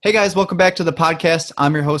Hey guys, welcome back to the podcast.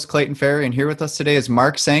 I'm your host, Clayton Ferry, and here with us today is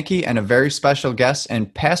Mark Sankey and a very special guest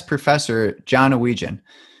and past professor, John Awegian.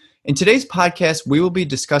 In today's podcast, we will be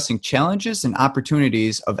discussing challenges and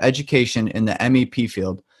opportunities of education in the MEP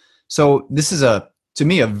field. So this is to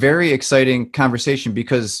me, a very exciting conversation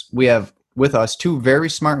because we have with us two very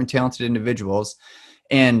smart and talented individuals,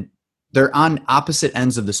 and they're on opposite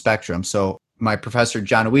ends of the spectrum. So my professor,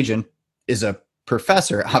 John Awegian, is a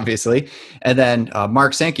professor, obviously. And then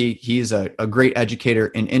Mark Sankey, he's a great educator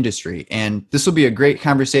in industry. And this will be a great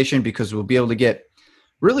conversation because we'll be able to get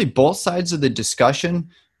really both sides of the discussion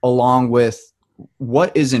along with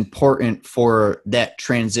what is important for that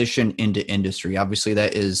transition into industry. Obviously,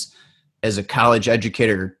 that is, as a college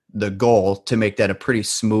educator, the goal to make that a pretty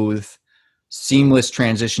smooth, seamless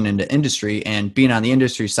transition into industry. And being on the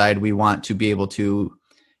industry side, we want to be able to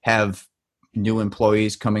have new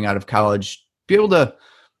employees coming out of college be able to,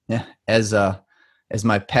 as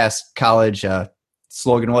my past college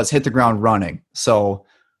slogan was, hit the ground running. So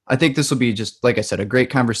I think this will be, just like I said, a great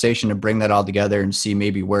conversation to bring that all together and see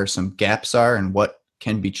maybe where some gaps are and what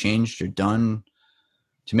can be changed or done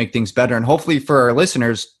to make things better. And hopefully for our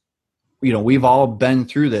listeners, we've all been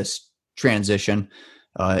through this transition.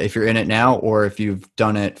 If you're in it now, or if you've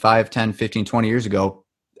done it 5, 10, 15, 20 years ago,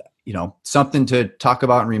 something to talk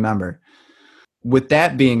about and remember. With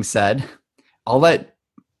that being said, I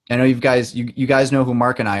know you guys know who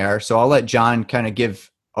Mark and I are, so I'll let John kind of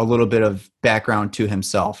give a little bit of background to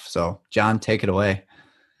himself. So John, take it away.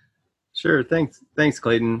 Sure. Thanks,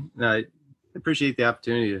 Clayton. I appreciate the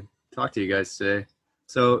opportunity to talk to you guys today.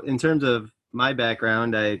 So in terms of my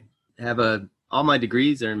background, I have all my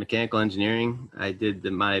degrees are in mechanical engineering. I did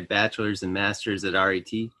my bachelor's and master's at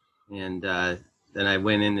RIT, and then I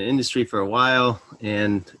went into industry for a while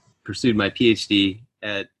and pursued my PhD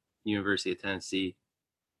at University of Tennessee.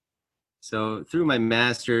 So through my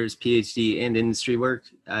master's, PhD, and industry work,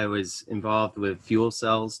 I was involved with fuel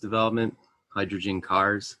cells development, hydrogen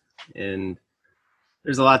cars, and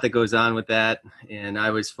there's a lot that goes on with that. And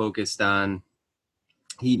I was focused on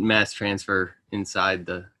heat and mass transfer inside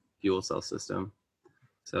the fuel cell system.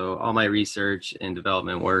 So all my research and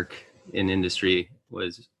development work in industry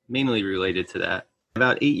was mainly related to that.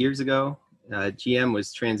 About 8 years ago, GM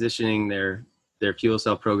was transitioning their fuel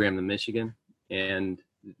cell program to Michigan, and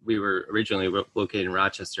we were originally located in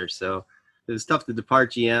Rochester. So it was tough to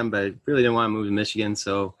depart GM, but I really didn't want to move to Michigan.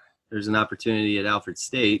 So there's an opportunity at Alfred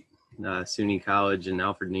State, SUNY College in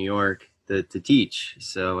Alfred, New York, to teach.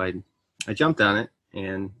 So I jumped on it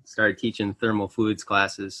and started teaching thermal fluids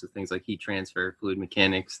classes, so things like heat transfer, fluid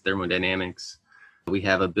mechanics, thermodynamics. We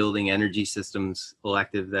have a building energy systems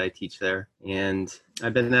elective that I teach there, and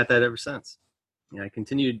I've been at that ever since. I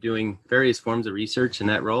continued doing various forms of research in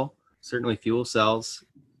that role, certainly fuel cells.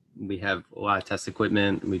 We have a lot of test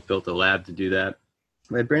equipment, and we've built a lab to do that.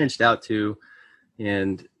 I branched out too,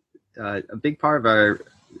 and a big part of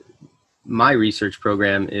my research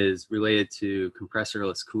program is related to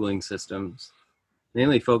compressorless cooling systems,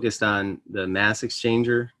 mainly focused on the mass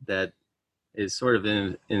exchanger that is sort of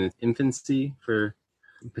in infancy for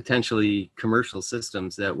potentially commercial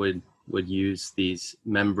systems that would use these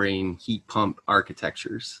membrane heat pump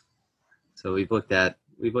architectures. So we've looked at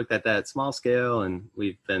that at small scale, and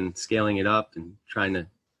we've been scaling it up and trying to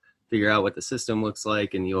figure out what the system looks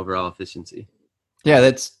like and the overall efficiency. Yeah,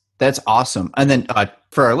 that's awesome. And then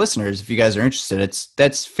for our listeners, if you guys are interested,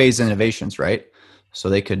 that's Phase Innovations, right? So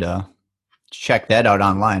they could check that out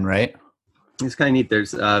online, right? It's kind of neat.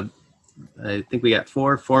 There's I think we got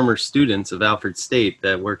 4 former students of Alfred State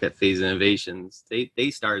that work at Phase Innovations.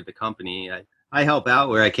 They started the company. I help out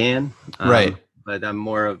where I can, right? But I'm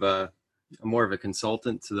more of a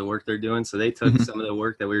consultant to the work they're doing. So they took some of the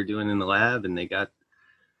work that we were doing in the lab, and they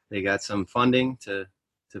got some funding to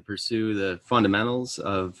pursue the fundamentals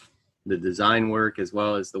of the design work as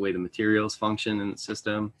well as the way the materials function in the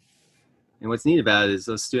system. And what's neat about it is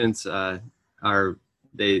those students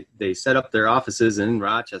they set up their offices in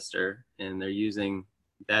Rochester, and they're using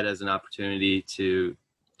that as an opportunity to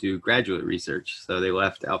do graduate research. So they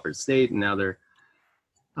left Alfred State, and now they're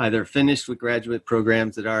either finished with graduate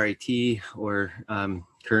programs at RIT or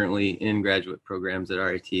currently in graduate programs at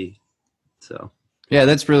RIT. So yeah,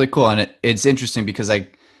 that's really cool. And it's interesting because I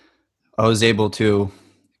was able to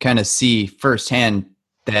kind of see firsthand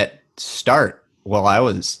that start while I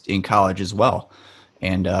was in college as well.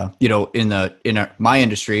 And, in my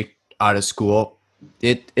industry out of school,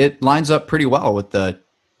 it lines up pretty well with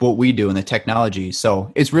what we do in the technology.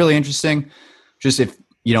 So it's really interesting. Just if,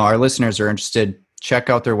 our listeners are interested, check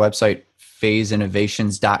out their website,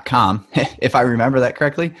 phaseinnovations.com, if I remember that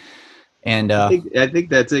correctly. And I think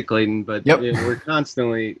that's it, Clayton. But yep. we're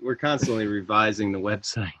constantly revising the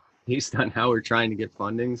website based on how we're trying to get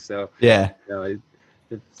funding. So Yeah.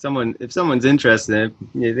 if someone's interested,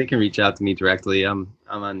 they can reach out to me directly. I'm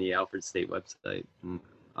on the Alfred State website, and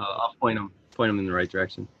I'll point them in the right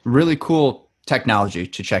direction. Really cool technology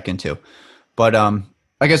to check into. But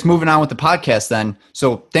I guess moving on with the podcast then.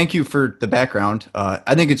 So thank you for the background.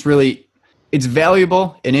 I think it's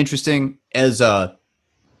valuable and interesting as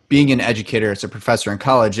being an educator, as a professor in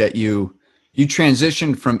college, that you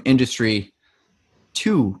transitioned from industry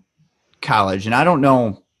to college. And I don't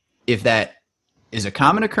know if that is a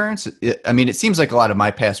common occurrence. I mean, it seems like a lot of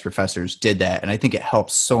my past professors did that. And I think it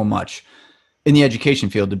helps so much in the education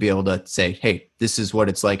field to be able to say, hey, this is what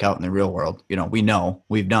it's like out in the real world.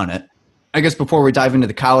 We've done it. I guess before we dive into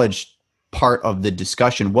the college part of the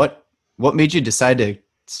discussion, what made you decide to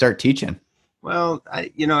start teaching? Well,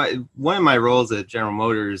 one of my roles at General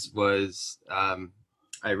Motors was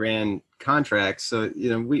I ran contracts. So,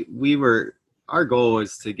 our goal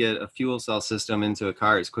was to get a fuel cell system into a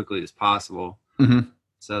car as quickly as possible. Mm-hmm.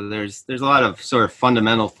 So there's a lot of sort of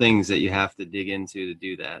fundamental things that you have to dig into to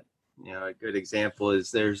do that. A good example is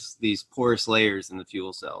there's these porous layers in the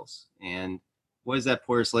fuel cells. And what does that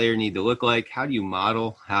porous layer need to look like? How do you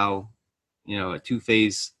model how, a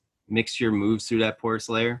two-phase mixture moves through that porous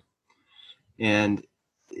layer? And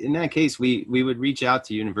in that case, we would reach out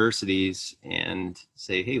to universities and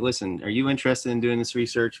say, hey, listen, are you interested in doing this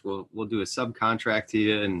research? We'll do a subcontract to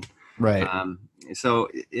you. And right.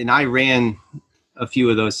 And I ran a few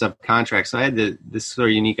of those subcontracts. So I had this sort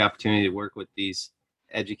of unique opportunity to work with these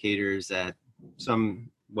educators at some,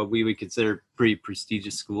 what we would consider pretty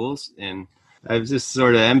prestigious schools. And I was just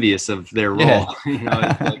sort of envious of their role.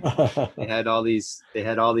 Yeah. They had all these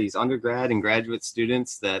undergrad and graduate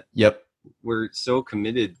students that yep. were so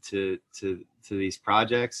committed to these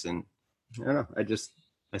projects. And I don't know,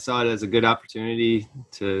 I saw it as a good opportunity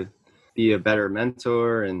to be a better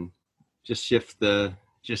mentor and just shift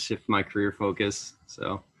my career focus.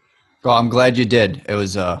 So, well, I'm glad you did. It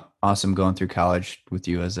was awesome going through college with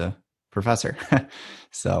you as a professor.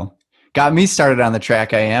 So got me started on the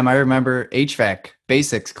track I remember HVAC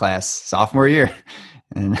basics class sophomore year,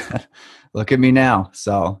 and look at me now.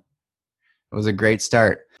 So it was a great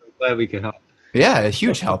start. I'm glad we could help. Yeah, a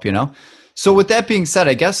huge help, So with that being said,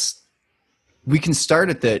 I guess we can start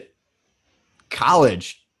at the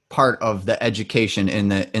college part of the education in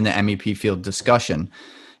the MEP field discussion.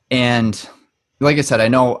 And like I said, I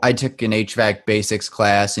know I took an HVAC basics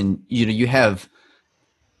class, and you have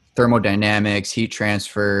thermodynamics, heat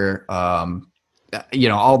transfer,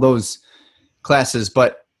 all those classes.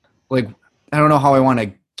 But like, I don't know how I want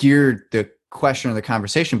to gear the question or the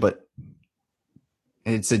conversation, but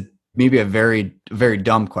it's maybe a very, very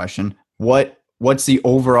dumb question. What's the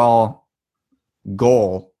overall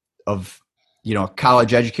goal of, a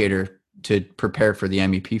college educator to prepare for the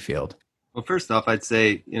MEP field? Well, first off, I'd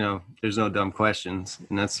say, there's no dumb questions,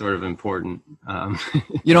 and that's sort of important.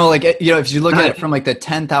 If you look at it from like the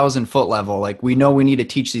 10,000 foot level, like we know we need to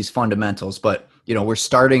teach these fundamentals, but, we're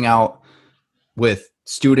starting out with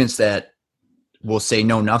students that will say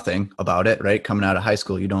know nothing about it, right? Coming out of high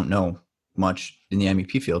school, you don't know much in the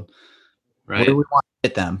MEP field. Right. What do we want to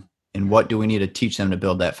get them, and what do we need to teach them to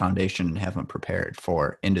build that foundation and have them prepared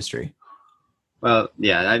for industry? Well,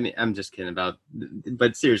 yeah, I mean, I'm just kidding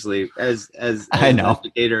but seriously, as I know, an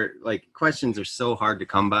educator, like questions are so hard to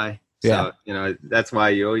come by. So, yeah. That's why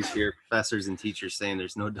you always hear professors and teachers saying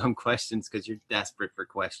there's no dumb questions, because you're desperate for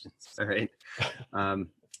questions. All right.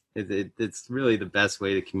 It's really the best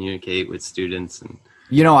way to communicate with students. And,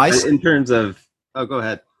 in terms of, oh, go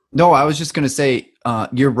ahead. No, I was just going to say,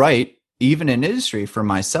 you're right. Even in industry, for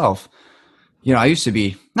myself, I used to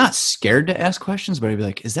be not scared to ask questions, but I'd be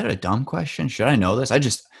like, is that a dumb question? Should I know this?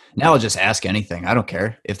 Now I'll just ask anything. I don't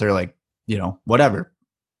care if they're like, whatever,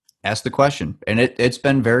 ask the question. And it's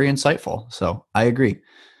been very insightful. So I agree.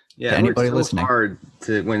 Yeah. Anybody it's so listening, hard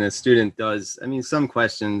when a student does, I mean, some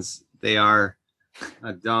questions, they are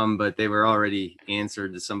dumb, but they were already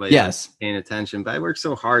answered to somebody paying attention. But I work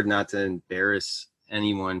so hard not to embarrass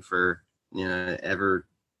anyone for, ever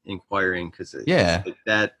inquiring. Cause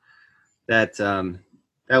that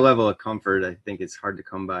level of comfort, I think it's hard to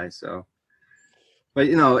come by. So, but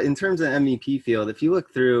in terms of MEP field, if you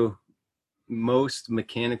look through most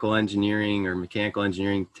mechanical engineering or mechanical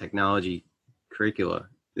engineering technology curricula,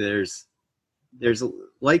 there's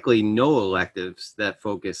likely no electives that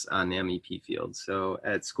focus on the MEP field. So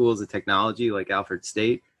at schools of technology like Alfred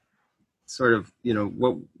State, sort of,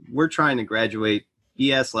 what we're trying to graduate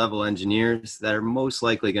BS level engineers that are most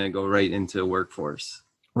likely going to go right into a workforce.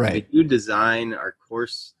 Right. We do design our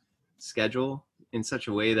course schedule in such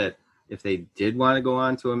a way that if they did want to go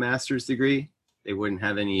on to a master's degree, they wouldn't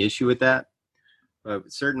have any issue with that.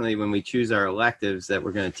 But certainly when we choose our electives that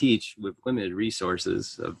we're going to teach with limited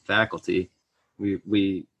resources of faculty,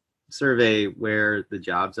 we survey where the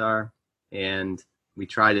jobs are, and we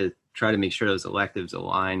try to make sure those electives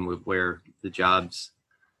align with where the jobs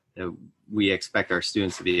that we expect our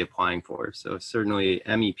students to be applying for. So certainly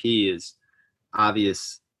MEP is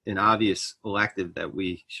an obvious elective that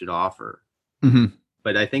we should offer. Mm-hmm.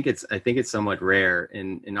 But I think it's somewhat rare.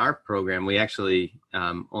 In our program, we actually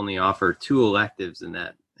only offer 2 electives in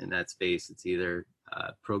that space. It's either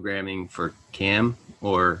programming for CAM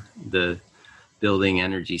or the building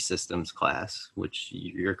energy systems class, which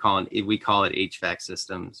we call it HVAC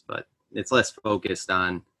systems, but it's less focused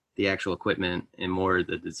on the actual equipment and more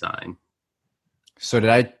the design. So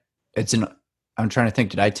I'm trying to think,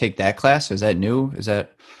 did I take that class? Is that new?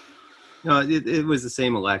 No, it was the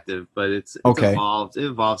same elective, but it's okay. evolved. It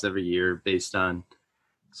evolves every year based on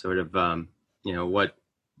sort of,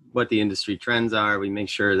 what the industry trends are. We make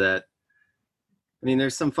sure that,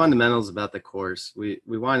 there's some fundamentals about the course. We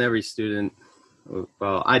want every student,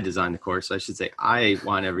 well, I designed the course, so I should say I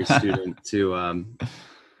want every student to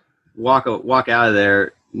walk out of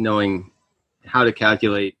there knowing how to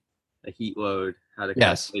calculate a heat load, how to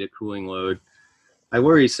calculate a cooling load. I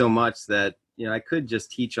worry so much that, I could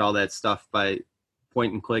just teach all that stuff by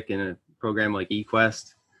point and click in a program like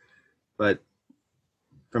eQuest. But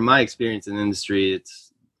from my experience in the industry,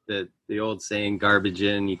 it's the old saying, garbage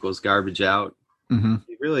in equals garbage out. Mm-hmm.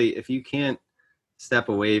 Really, if you can't step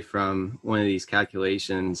away from one of these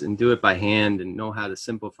calculations and do it by hand and know how to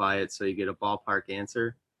simplify it so you get a ballpark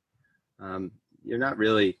answer, you're not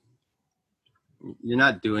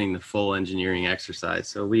doing the full engineering exercise.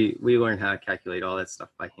 So we learn how to calculate all that stuff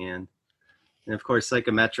by hand. And of course,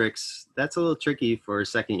 psychometrics, that's a little tricky for a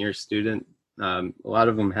second-year student. A lot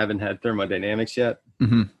of them haven't had thermodynamics yet.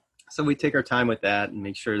 Mm-hmm. So we take our time with that and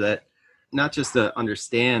make sure that not just to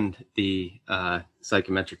understand the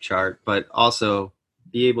psychometric chart, but also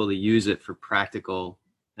be able to use it for practical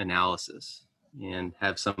analysis and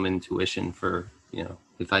have some intuition for,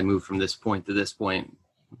 if I move from this point to this point,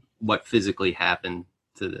 what physically happened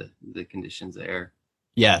to the conditions there.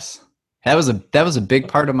 Yes. That was a big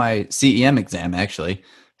part of my CEM exam, actually,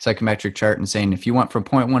 psychometric chart, and saying if you went from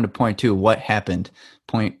point 1 to point 2, what happened?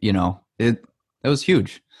 That was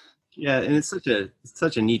huge. Yeah, and it's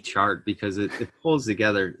such a neat chart because it pulls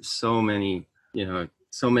together so many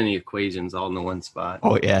equations all in the one spot.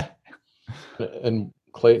 Oh yeah. And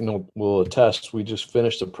Clayton will attest. We just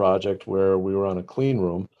finished a project where we were on a clean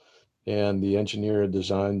room, and the engineer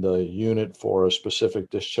designed the unit for a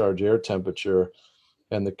specific discharge air temperature.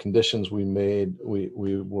 And the conditions we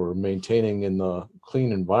were maintaining in the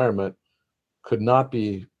clean environment could not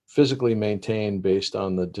be physically maintained based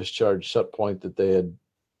on the discharge set point that they had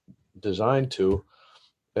designed to.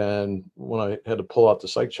 And when I had to pull out the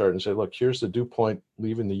psych chart and say, look, here's the dew point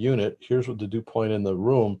leaving the unit, here's what the dew point in the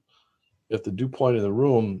room. If the dew point in the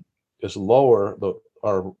room is lower,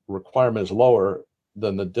 our requirement is lower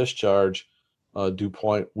than the discharge dew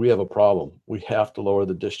point, we have a problem. We have to lower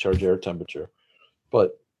the discharge air temperature.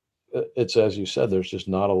 But it's, as you said, there's just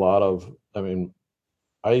not a lot of, I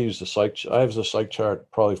have the psych chart,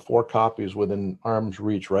 probably 4 copies within arm's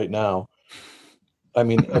reach right now.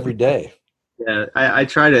 Every day. Yeah, I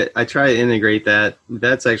try to integrate that.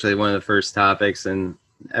 That's actually one of the first topics. And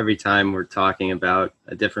every time we're talking about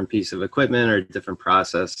a different piece of equipment or a different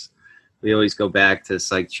process, we always go back to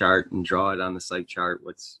psych chart and draw it on the psych chart.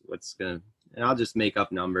 And I'll just make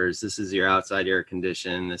up numbers. This is your outside air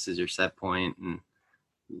condition. This is your set point.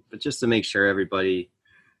 But just to make sure everybody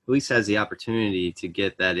at least has the opportunity to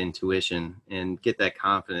get that intuition and get that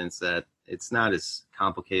confidence that it's not as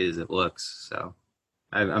complicated as it looks. So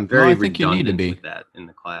I'm very redundant with that in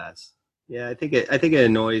the class. Yeah, I think it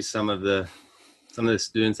annoys some of the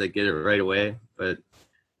students that get it right away, but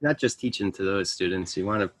not just teaching to those students. You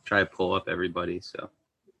want to try to pull up everybody. So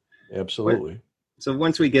absolutely. So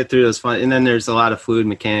once we get through those and then there's a lot of fluid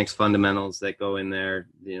mechanics fundamentals that go in there,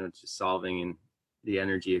 just solving the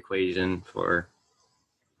energy equation for,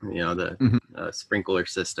 the sprinkler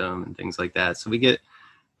system and things like that. So we get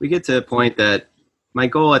to a point that my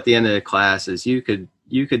goal at the end of the class is you could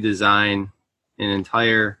design an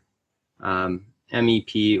entire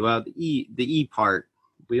MEP. Well, the E part,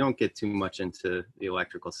 we don't get too much into the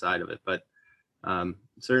electrical side of it, but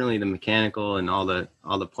certainly the mechanical and all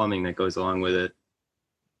the plumbing that goes along with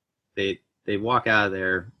it. They walk out of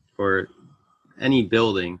there for any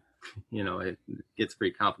building. It gets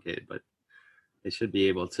pretty complicated, but should be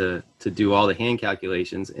able to do all the hand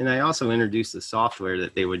calculations. And I also introduced the software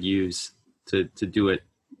that they would use to do it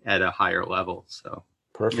at a higher level. So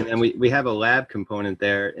Perfect. And then we have a lab component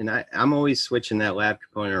there, and I'm always switching that lab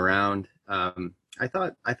component around. I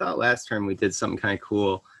thought last term we did something kind of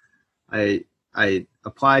cool. I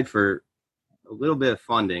applied for a little bit of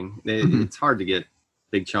funding. It's hard to get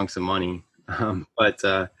big chunks of money, but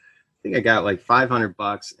I think I got like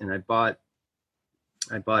 $500, and I bought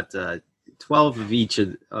 12 of each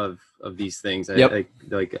of these things. Yep.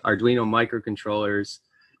 Like Arduino microcontrollers.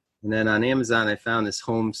 And then on Amazon, I found this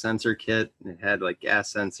home sensor kit, and it had like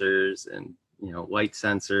gas sensors and, light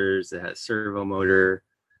sensors. It had a servo motor.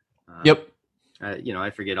 Yep. I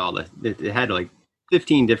forget it had like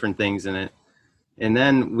 15 different things in it. And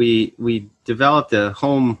then we developed a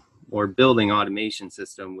home or building automation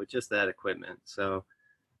system with just that equipment. So,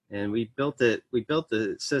 and we built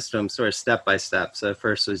the system sort of step by step. So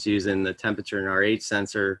first was using the temperature and RH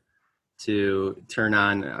sensor to turn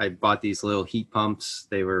on. I bought these little heat pumps.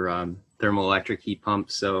 They were thermoelectric heat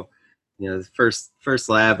pumps. So, the first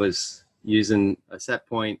lab was using a set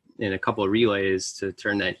point and a couple of relays to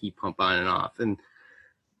turn that heat pump on and off. And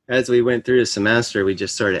as we went through the semester, we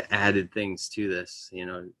just sort of added things to this,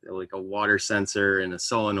 like a water sensor and a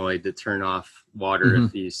solenoid to turn off water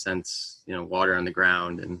if you sense, water on the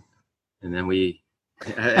ground. And then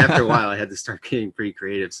after a while, I had to start getting pretty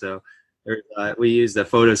creative. So we used a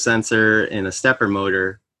photo sensor and a stepper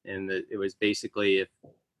motor, and it was basically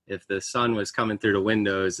if the sun was coming through the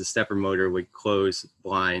windows, the stepper motor would close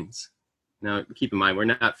blinds. Now, keep in mind, we're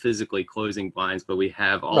not physically closing blinds, but we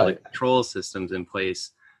have all the control systems in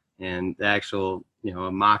place, and the actual,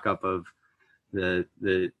 a mock-up of the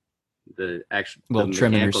actual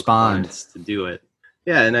trim and respond to do it.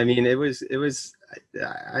 Yeah, and I mean, it was.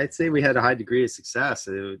 I'd say we had a high degree of success.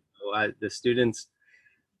 The students,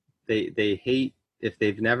 they hate if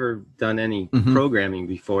they've never done any programming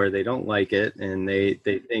before. They don't like it, and they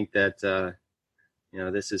think that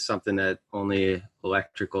this is something that only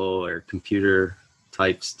electrical or computer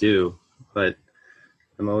types do. But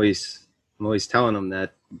I'm always telling them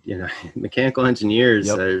that mechanical engineers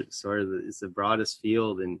are sort of it's the broadest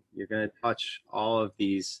field, and you're going to touch all of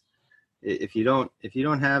these. If you don't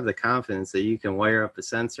have the confidence that you can wire up a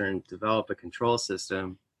sensor and develop a control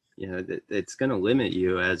system, it's going to limit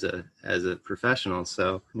you as a professional.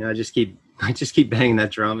 So I just keep banging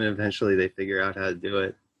that drum, and eventually they figure out how to do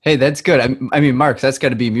it. Hey, that's good. I mean, Mark, that's got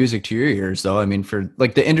to be music to your ears, though. I mean, for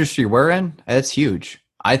like the industry we're in, that's huge,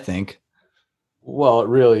 I think. Well, it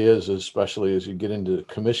really is, especially as you get into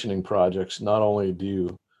commissioning projects. Not only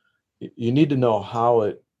do you need to know how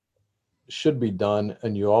it should be done,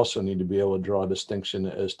 and you also need to be able to draw a distinction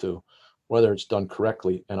as to whether it's done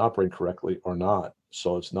correctly and operate correctly or not.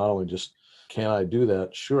 So it's not only just, can I do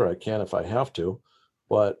that? Sure, I can if I have to.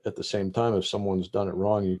 But at the same time, if someone's done it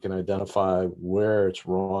wrong, you can identify where it's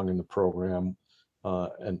wrong in the program,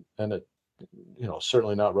 and it,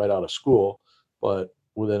 certainly not right out of school, but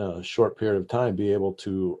within a short period of time, be able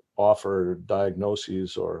to offer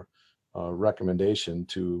diagnoses or recommendation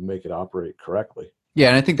to make it operate correctly. Yeah,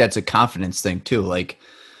 and I think that's a confidence thing too. Like,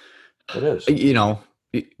 it is.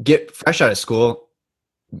 Get fresh out of school.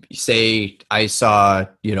 Say I saw,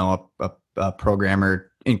 a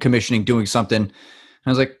programmer in commissioning doing something. I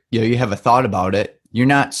was like, you have a thought about it. You're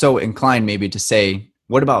not so inclined maybe to say,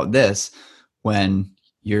 what about this, when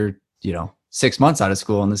you're, 6 months out of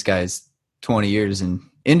school and this guy's 20 years in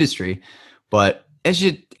industry. But as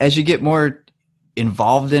you get more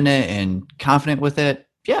involved in it and confident with it,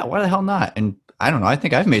 yeah, why the hell not? And I don't know, I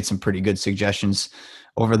think I've made some pretty good suggestions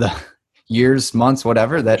over the years, months,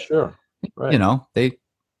 whatever, that, sure. Right. They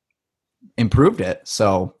improved it.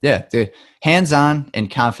 So yeah, the hands-on and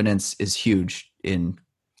confidence is huge and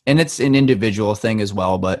it's an individual thing as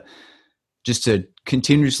well, but just to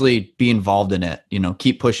continuously be involved in it,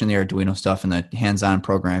 keep pushing the Arduino stuff and the hands-on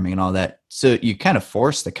programming and all that. So you kind of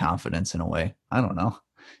force the confidence in a way. I don't know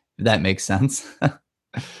if that makes sense.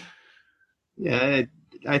 Yeah,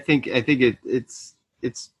 I think it's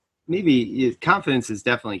maybe confidence is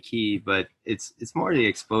definitely key, but it's more the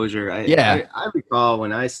exposure. I recall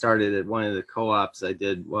when I started at one of the co-ops I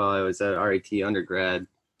did while I was at RIT undergrad,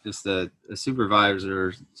 just a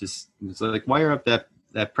supervisor just was like, wire up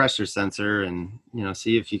that pressure sensor and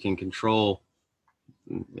see if you can control.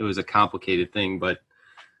 It was a complicated thing,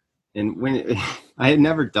 and when I had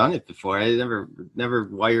never done it before, I had never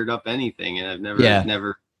wired up anything, and I've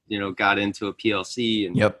never got into a PLC,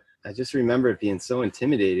 and I just remember it being so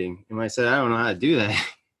intimidating. And when I said, I don't know how to do that,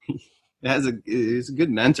 he's a good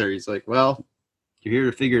mentor. He's like, well, you're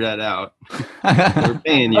here to figure that out. We're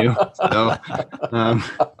paying you. So,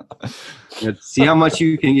 See how much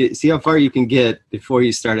you can get, see how far you can get before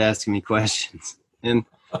you start asking me questions. And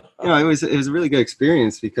it was a really good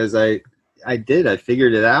experience because I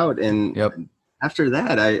figured it out. And after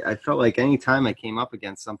that, I felt like anytime I came up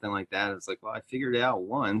against something like that, it's like, well, I figured it out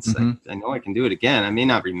once. I know I can do it again. I may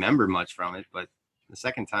not remember much from it, but the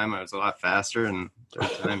second time I was a lot faster, and third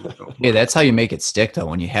time. Yeah, that's how you make it stick, though,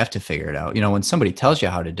 when you have to figure it out. When somebody tells you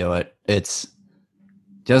how to do it, it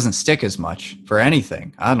doesn't stick as much for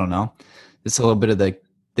anything. I don't know. It's a little bit of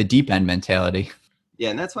the deep end mentality.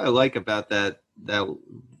 Yeah, and that's what I like about that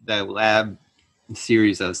lab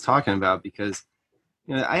series I was talking about, because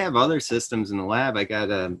I have other systems in the lab. I got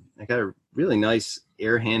a really nice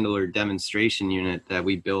air handler demonstration unit that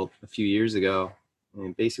we built a few years ago.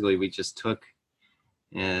 And basically we just took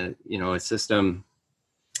a system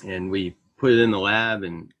and we put it in the lab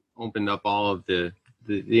and opened up all of the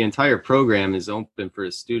entire program is open for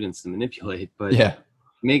the students to manipulate, but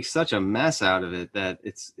makes such a mess out of it that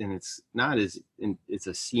it's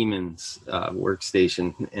a Siemens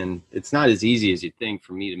workstation, and it's not as easy as you'd think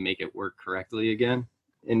for me to make it work correctly again.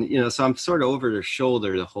 And so I'm sort of over their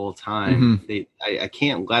shoulder the whole time. I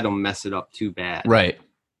can't let them mess it up too bad. Right.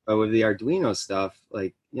 But with the Arduino stuff,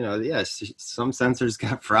 like, some sensors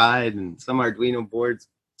got fried and some Arduino boards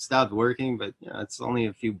stopped working, but it's only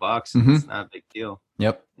a few bucks. And it's not a big deal.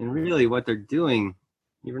 Yep. And really what they're doing,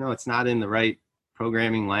 even though it's not in the right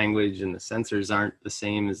programming language and the sensors aren't the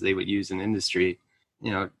same as they would use in industry,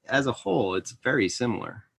 as a whole, it's very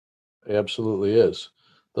similar. It absolutely is.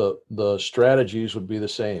 The strategies would be the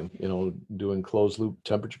same, doing closed loop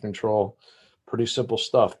temperature control, pretty simple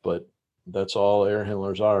stuff, but that's all air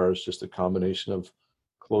handlers are, is just a combination of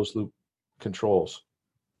closed loop controls.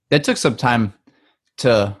 That took some time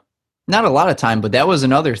not a lot of time, but that was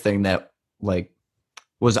another thing that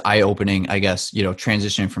was eye-opening, I guess,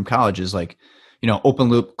 transitioning from college is open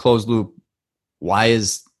loop, closed loop. Why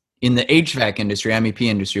is in the HVAC industry, MEP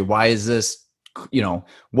industry, why is this,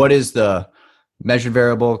 what is the measured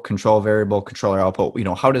variable, controller output?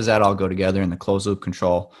 How does that all go together in the closed loop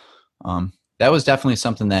control? That was definitely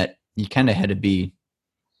something that you kind of had to be,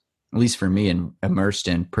 at least for me, and immersed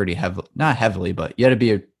in pretty heavily, not heavily, but you had to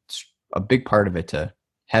be a big part of it to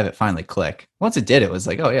have it finally click. Once it did, it was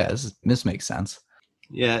like, oh yeah, this makes sense.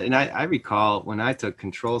 Yeah. And I recall when I took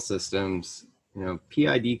control systems,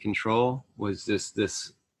 PID control was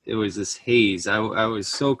it was this haze. I was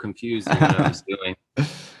so confused in what I was doing.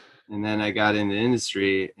 And then I got into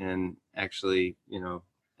industry and actually,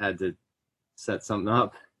 had to set something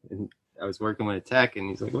up, and I was working with a tech, and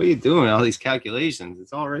he's like, what are you doing? All these calculations,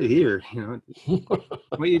 it's all right here.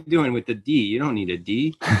 What are you doing with the D? You don't need a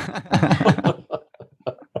D.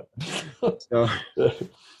 So,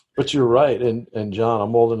 but you're right. And John,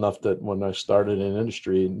 I'm old enough that when I started in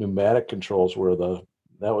industry, pneumatic controls were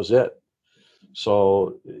that was it.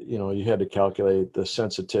 So, you had to calculate the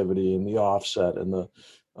sensitivity and the offset and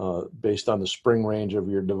the, based on the spring range of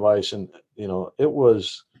your device. And, it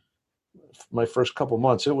was, my first couple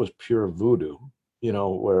months, it was pure voodoo,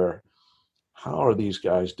 where how are these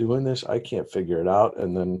guys doing this? I can't figure it out.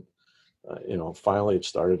 And then, finally it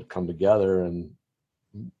started to come together. And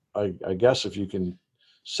I guess if you can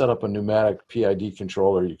set up a pneumatic PID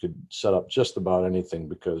controller, you could set up just about anything,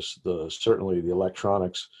 because certainly the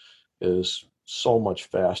electronics is so much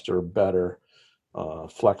faster, better,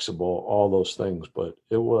 flexible, all those things. But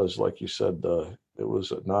it was, like you said, it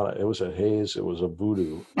was a haze. It was a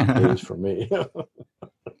voodoo haze for me.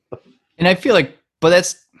 And I feel like, but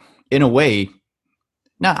that's in a way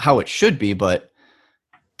not how it should be, but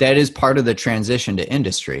that is part of the transition to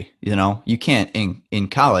industry. You can't in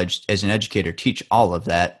college as an educator teach all of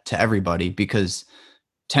that to everybody, because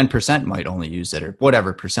 10% might only use it, or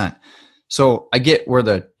whatever percent. So I get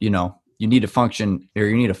where you need to function, or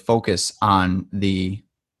you need to focus on the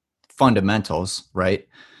fundamentals, right?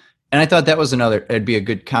 And I thought that was it'd be a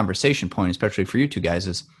good conversation point, especially for you two guys,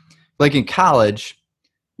 is like in college,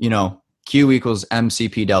 Q equals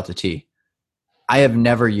MCP delta T. I have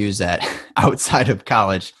never used that outside of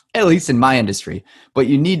college, at least in my industry, but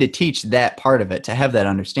you need to teach that part of it to have that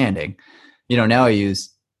understanding. Now I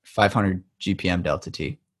use 500 GPM delta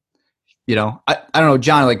T. I don't know,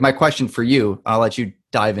 John, my question for you, I'll let you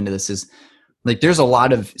dive into this, is there's a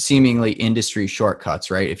lot of seemingly industry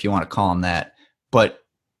shortcuts, right? If you want to call them that, but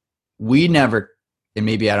we never, and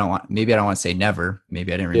maybe I don't want to say never,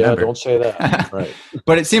 maybe I didn't remember. Yeah, don't say that. Right.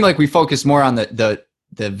 But it seemed like we focused more on the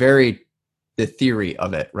theory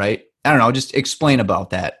of it, right? I don't know, just explain about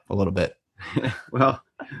that a little bit. Well,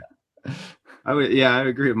 I would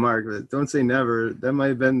agree with Mark, but don't say never.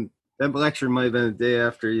 That lecture might have been the day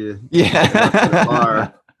after you. Yeah.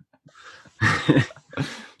 Bar.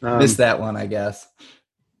 Missed that one, I guess.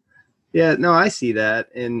 Yeah, no, I see that.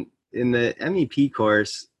 And in the MEP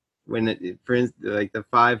course, when for instance, like the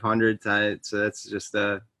 500 times, so that's just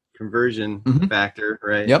a conversion factor,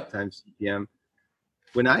 right? Yep. Times CPM.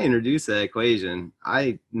 When I introduce that equation,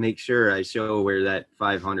 I make sure I show where that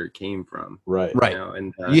 500 came from. Right. Right. You know,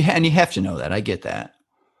 and you have to know that. I get that.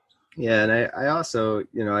 Yeah, and I also,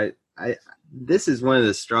 I this is one of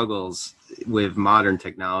the struggles with modern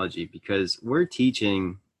technology, because we're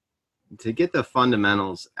teaching to get the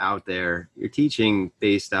fundamentals out there. You're teaching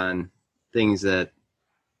based on things that,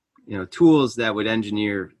 tools that would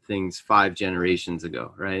engineer things 5 generations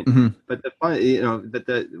ago, right? But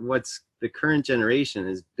what's the current generation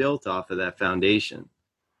is built off of that foundation.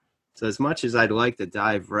 So as much as I'd like to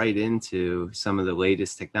dive right into some of the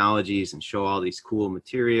latest technologies and show all these cool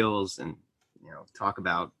materials and, talk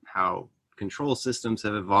about how control systems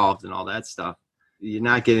have evolved and all that stuff, you're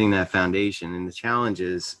not getting that foundation. And the challenge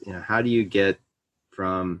is, how do you get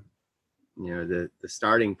from, the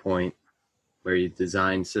starting point where you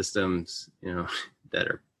design systems, that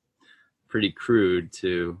are pretty crude,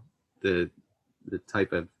 to the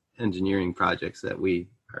type of engineering projects that we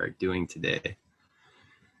are doing today.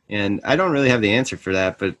 And I don't really have the answer for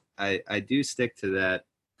that, but I do stick to that.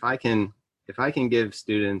 If I can give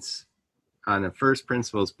students on a first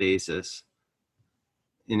principles basis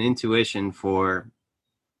an intuition for,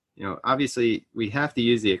 obviously we have to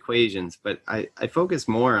use the equations, but I focus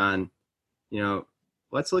more on,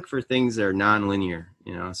 let's look for things that are nonlinear,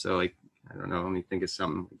 so like, I don't know, let me think of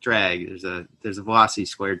something. Drag, there's a velocity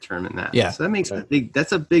squared term in that. Yeah. So that makes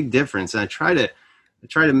that's a big difference. And I try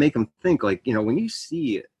to make them think, like, when you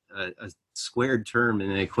see a squared term in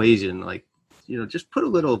an equation, like, just put a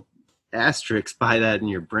little asterisk by that in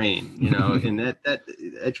your brain, and that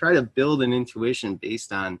I try to build an intuition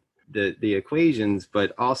based on the equations,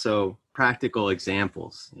 but also practical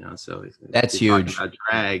examples, so that's huge. About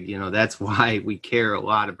drag, that's why we care a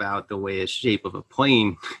lot about the way a shape of a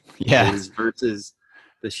plane is versus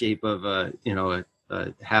the shape of a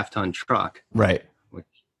half-ton truck, right? Which,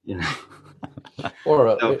 or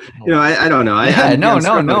I don't know.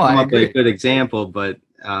 I agree. A good example, but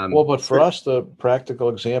but for us, the practical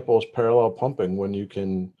example is parallel pumping. When you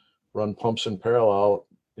can run pumps in parallel,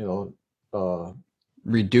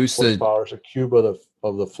 reduce the horsepower is a cube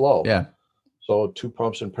of the flow. Yeah. So 2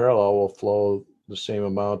 pumps in parallel will flow the same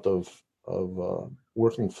amount of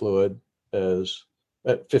working fluid as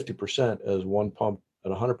at 50% as one pump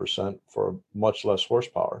at 100% for much less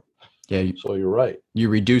horsepower. Yeah. So you're right. You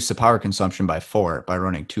reduce the power consumption by 4 by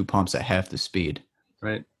running 2 pumps at half the speed.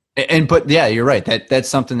 Right. But yeah, you're right. That's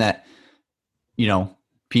something that,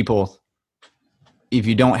 people, if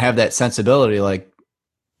you don't have that sensibility, like,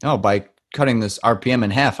 oh, by cutting this RPM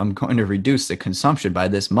in half, I'm going to reduce the consumption by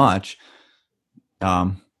this much.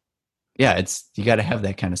 You got to have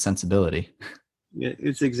that kind of sensibility. Yeah,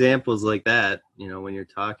 it's examples like that, when you're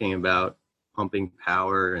talking about pumping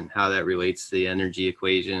power and how that relates to the energy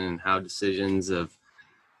equation, and how decisions of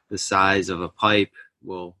the size of a pipe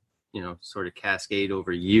will, sort of cascade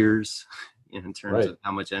over years in terms of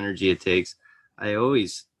how much energy it takes. I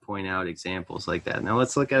always point out examples like that. Now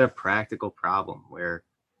let's look at a practical problem where,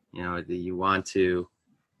 you want to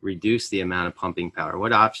reduce the amount of pumping power.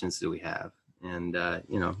 What options do we have? And,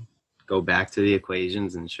 go back to the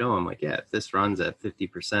equations and show them, like, if this runs at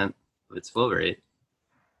 50% of its flow rate,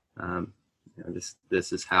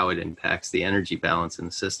 this is how it impacts the energy balance in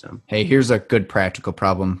the system. Hey, here's a good practical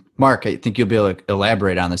problem. Mark, I think you'll be able to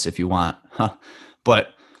elaborate on this if you want.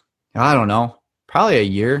 But I don't know, probably a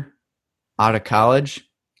year out of college.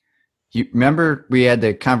 You remember we had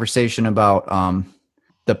the conversation about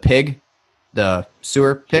the pig, the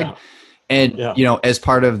sewer pig? Yeah. And, as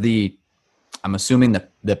part of I'm assuming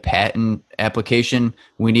the patent application,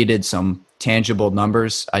 we needed some tangible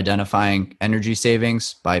numbers identifying energy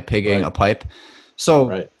savings by pigging a pipe.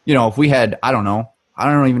 So, if we had, I don't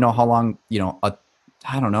even know how long,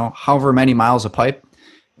 however many miles of pipe,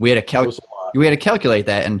 we had to calculate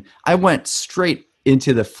that. And I went straight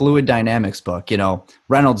into the fluid dynamics book,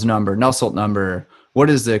 Reynolds number, Nusselt number,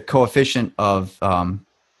 what is the coefficient of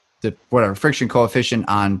friction coefficient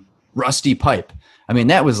on rusty pipe. I mean,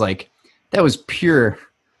 that was pure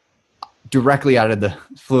directly out of the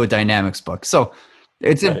fluid dynamics book. So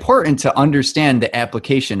it's important to understand the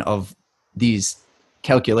application of these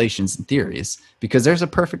calculations and theories, because there's a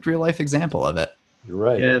perfect real life example of it. You're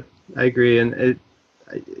right. Yeah, I agree. And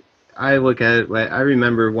I look at it, I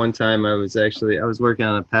remember one time I was working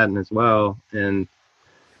on a patent as well, and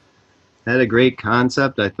had a great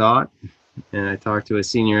concept, I thought. And I talked to a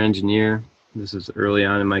senior engineer. This was early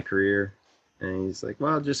on in my career. And he's like,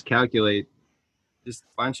 well, just calculate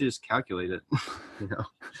why don't you just calculate it? You know,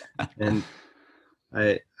 and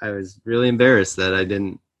I was really embarrassed that I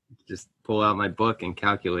didn't just pull out my book and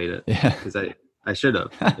calculate it, Yeah. because I should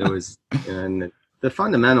have. It was, and the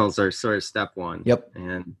fundamentals are sort of step one. Yep.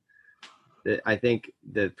 And I think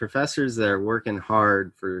the professors that are working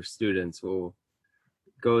hard for students will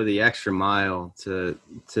go the extra mile to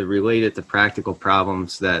relate it to practical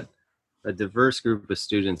problems that a diverse group of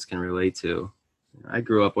students can relate to. I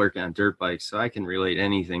grew up working on dirt bikes, so I can relate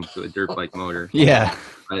anything to a dirt bike motor. Yeah.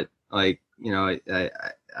 But like, you know,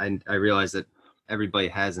 I realize that everybody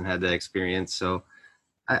hasn't had that experience. So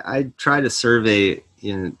I try to survey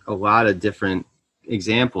in a lot of different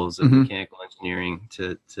examples of mechanical engineering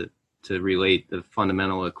to relate the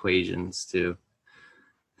fundamental equations to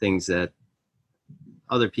things that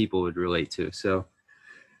other people would relate to. So,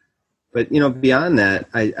 but you know, beyond that,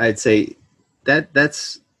 I'd say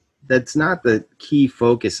that's not the key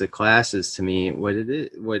focus of classes to me. What it is,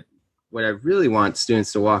 what I really want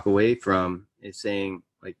students to walk away from is saying,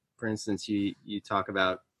 like, for instance, you talk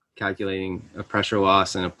about calculating a pressure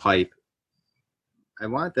loss in a pipe. I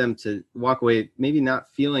want them to walk away maybe not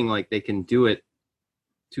feeling like they can do it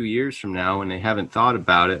 2 years from now when they haven't thought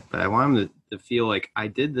about it, but I want them to feel like I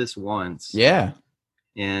did this once. Yeah.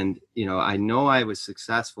 And, you know I was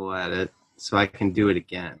successful at it, so I can do it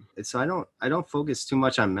again. And so I don't focus too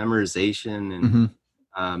much on memorization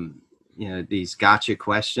and, you know, these gotcha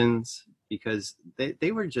questions, because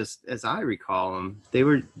they were just, as I recall them, they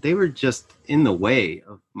were just in the way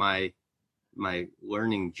of my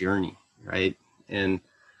learning journey. Right. And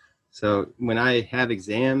so when I have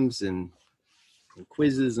exams and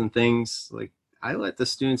quizzes and things, like, I let the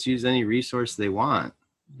students use any resource they want.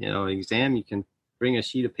 You know, exam, you can bring a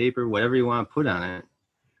sheet of paper, whatever you want to put on it,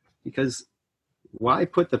 because why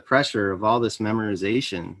put the pressure of all this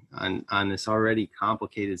memorization on this already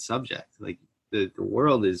complicated subject? Like, the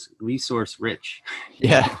world is resource rich.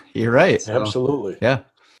 Yeah, you're right. So, Absolutely. Yeah.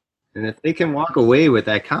 and if they can walk away with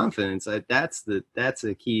that confidence, that's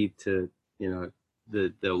the key to, you know,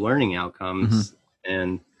 the learning outcomes.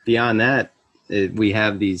 And beyond that, we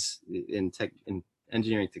have these in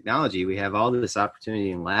engineering technology, we have all this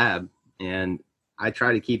opportunity in lab, and I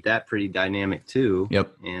try to keep that pretty dynamic too.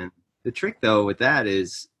 Yep. And the trick though with that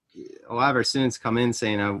is, a lot of our students come in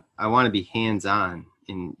saying, I want to be hands-on,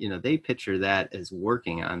 and, you know, they picture that as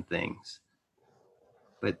working on things.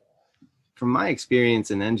 But from my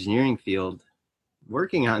experience in the engineering field,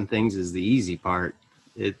 working on things is the easy part.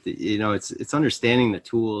 It's understanding the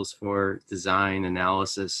tools for design,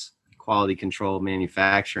 analysis, quality control,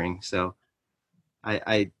 manufacturing. So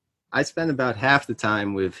I spend about half the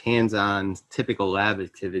time with hands-on typical lab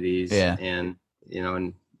activities. Yeah. And, you know,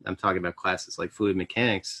 and I'm talking about classes like fluid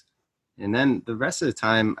mechanics. And then the rest of the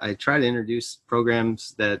time, I try to introduce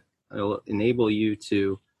programs that will enable you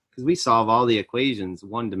to, because we solve all the equations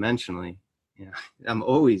one-dimensionally. You know, I'm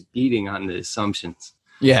always beating on the assumptions.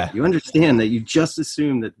 Yeah. You understand that you just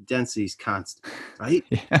assume that the density is constant, right?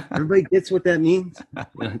 Yeah. Everybody gets what that means.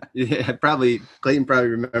 Yeah, Clayton probably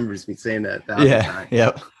remembers me saying that 1,000 times.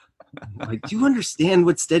 Yep. Like, do you understand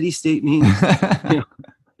what steady state means? You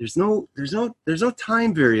know, there's no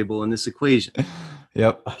time variable in this equation.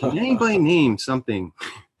 Yep. Can anybody name something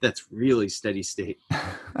that's really steady state?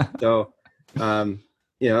 So,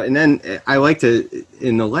 you know, and then I like to,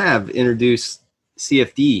 in the lab, introduce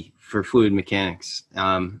CFD for fluid mechanics.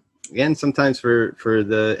 Again, sometimes for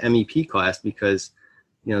the MEP class, because,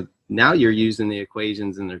 you know, now you're using the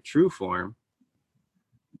equations in their true form.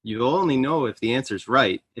 You'll only know if the answer's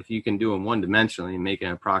right if you can do them one-dimensionally and make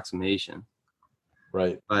an approximation.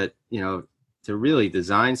 Right. But, you know, to really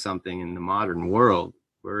design something in the modern world,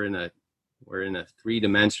 we're in a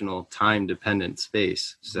three-dimensional, time-dependent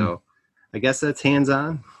space. So I guess that's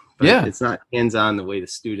hands-on, but Yeah. it's not hands-on the way the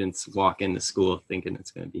students walk into school thinking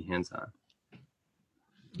it's going to be hands-on.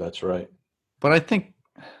 That's right. But I think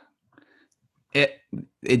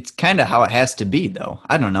it's kind of how it has to be, though.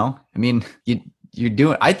 I don't know. I mean, you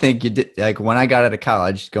do it. I think you did, like, when I got out of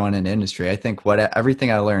college going into industry, I think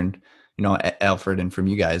everything I learned, you know, at Alfred and from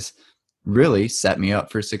you guys really set me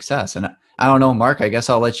up for success. And I don't know, Mark, I guess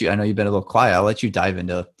I'll let you, I know you've been a little quiet. I'll let you dive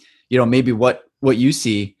into, you know, maybe what you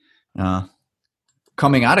see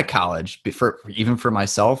coming out of college, even for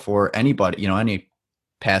myself or anybody, you know, any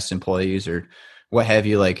past employees or what have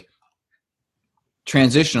you, like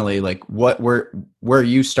transitionally, like where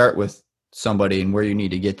you start with somebody and where you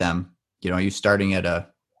need to get them. You know, are you starting at the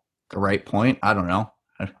right point? I don't know.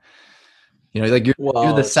 You know, like you're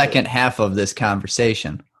the second half of this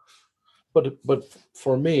conversation. But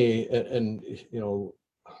for me, and you know,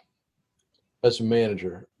 as a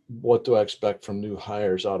manager, what do I expect from new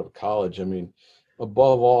hires out of college? I mean,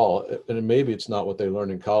 above all, and maybe it's not what they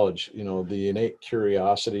learn in college, the innate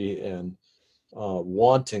curiosity and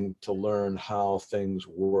wanting to learn how things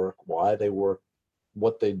work, why they work,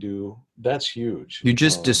 what they do, that's huge. You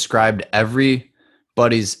just described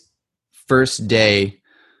everybody's first day.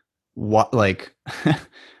 What, like,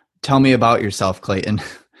 tell me about yourself, Clayton.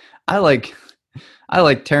 I like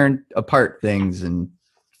tearing apart things and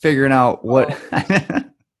figuring out what.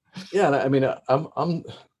 Yeah, I mean, I'm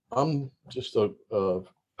just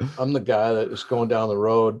I'm the guy that is going down the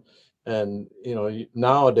road, and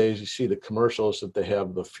nowadays you see the commercials that they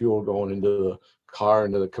have the fuel going into the car,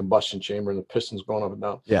 into the combustion chamber, and the pistons going up and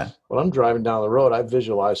down. Yeah. When I'm driving down the road, I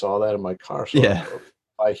visualize all that in my car. So Yeah. if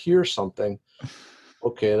I hear something,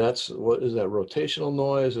 okay, what is that rotational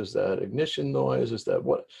noise? Is that ignition noise? Is that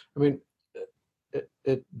what? I mean,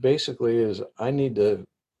 it basically is, I need to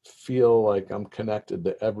feel like I'm connected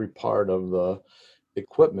to every part of the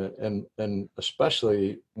equipment, and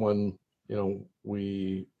especially when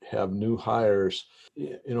we have new hires.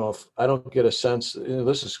 If I don't get a sense,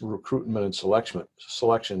 this is recruitment and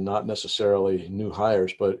selection, not necessarily new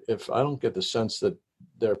hires, but if I don't get the sense that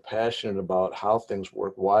they're passionate about how things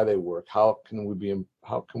work, why they work, how can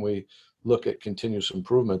we look at continuous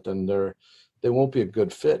improvement, then they won't be a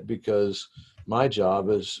good fit, because my job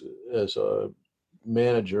as a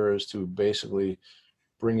manager is to basically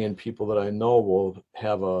bring in people that I know will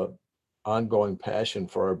have a ongoing passion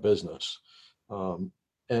for our business.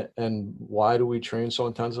 And why do we train so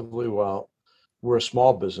intensively? Well, we're a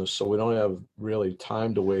small business, so we don't have really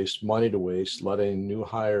time to waste, money to waste, letting new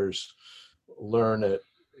hires learn at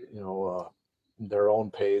their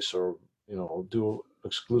own pace, or do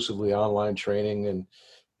exclusively online training. And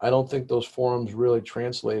I don't think those forums really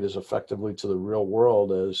translate as effectively to the real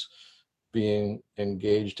world as being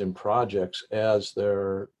engaged in projects as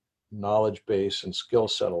their knowledge base and skill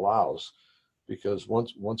set allows. Because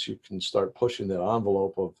once you can start pushing that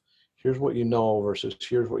envelope of here's what you know versus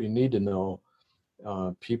here's what you need to know,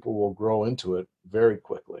 people will grow into it very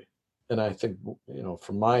quickly. And I think,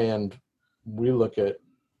 from my end, we look at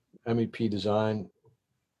MEP design,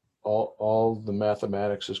 all the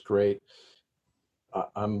mathematics is great.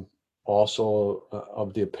 I'm also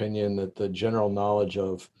of the opinion that the general knowledge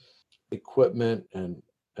of equipment and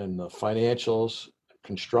the financials,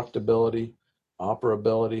 constructability,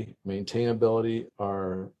 operability, maintainability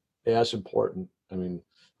are as important. I mean,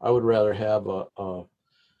 I would rather have a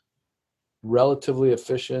relatively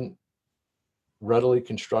efficient, readily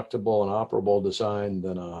constructible and operable design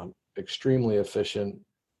than a extremely efficient,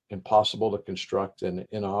 impossible to construct and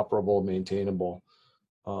inoperable, maintainable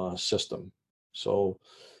system. So,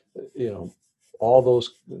 all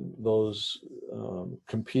those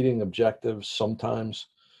competing objectives, sometimes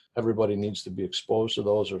everybody needs to be exposed to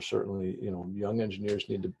those, or certainly, young engineers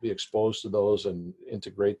need to be exposed to those and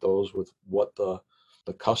integrate those with what the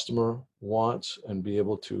customer wants, and be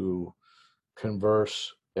able to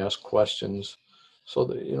converse, ask questions. So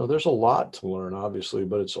that, there's a lot to learn, obviously,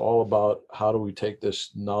 but it's all about how do we take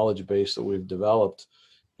this knowledge base that we've developed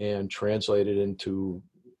and translate it into,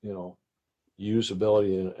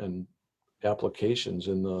 usability and applications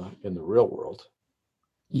in the real world.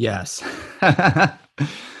 Yes.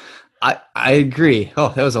 I agree. Oh,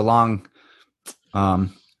 that was a long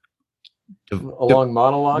monologue.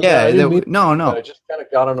 Yeah, no. I just kind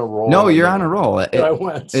of got on a roll. No, you're on a roll.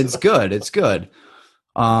 It's good. It's good.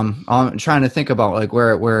 I'm trying to think about like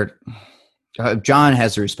where John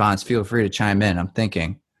has a response. Feel free to chime in. I'm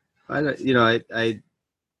thinking. It's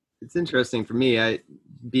interesting for me.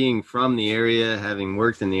 Being from the area, having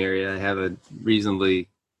worked in the area, I have a reasonably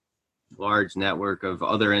large network of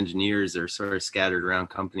other engineers that are sort of scattered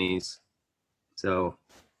around companies. So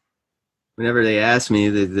whenever they ask me,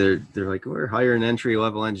 they're like, we're hiring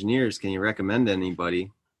entry-level engineers. Can you recommend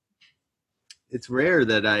anybody? It's rare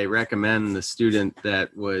that I recommend the student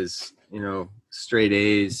that was, straight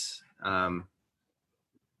A's,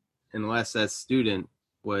 unless that student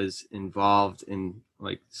was involved in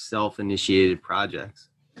like self-initiated projects.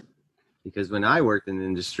 Because when I worked in the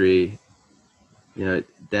industry,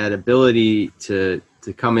 that ability to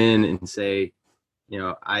come in and say,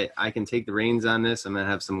 I can take the reins on this. I'm going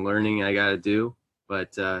to have some learning I got to do,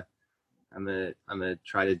 but I'm going to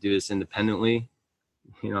try to do this independently.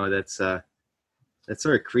 That's sort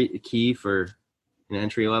of key for an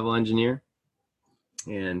entry-level engineer.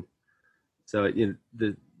 And so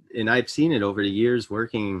and I've seen it over the years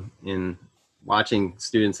working in watching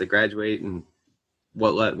students that graduate and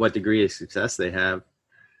what degree of success they have,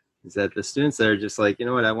 is that the students that are just like,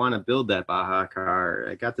 what, I want to build that Baja car.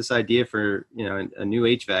 I got this idea for, a new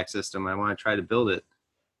HVAC system. I want to try to build it.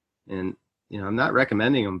 And, I'm not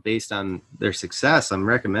recommending them based on their success. I'm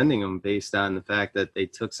recommending them based on the fact that they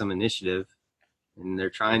took some initiative and they're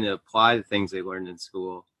trying to apply the things they learned in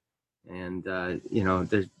school. And,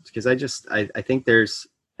 because I think there's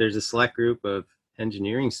a select group of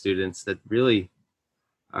engineering students that really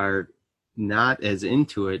are not as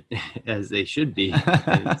into it as they should be.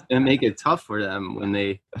 And it's going to make it tough for them when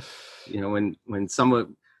they, when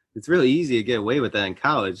someone, it's really easy to get away with that in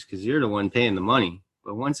college because you're the one paying the money.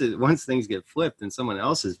 But once things get flipped and someone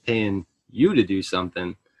else is paying you to do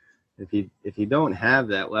something, if you don't have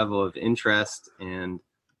that level of interest and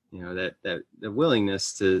that the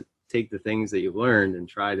willingness to take the things that you've learned and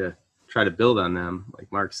try to build on them,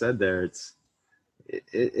 like Mark said there,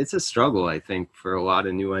 it's a struggle, I think, for a lot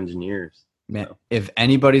of new engineers. Man, if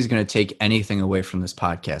anybody's going to take anything away from this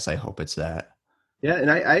podcast, I hope it's that. Yeah,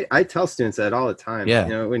 and I tell students that all the time.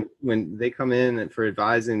 Yeah. When they come in for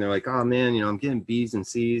advising, they're like, "Oh man, I'm getting B's and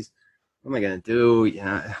C's. What am I gonna do?"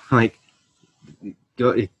 I'm like,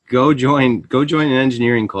 go join an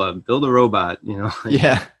engineering club, build a robot.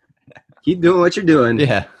 Yeah. Keep doing what you're doing.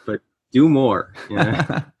 Yeah. But do more.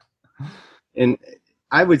 And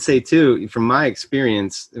I would say too, from my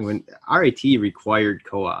experience, when RIT required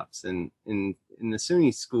co-ops, and in the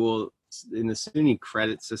SUNY school, in the SUNY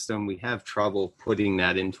credit system, we have trouble putting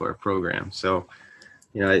that into our program. So,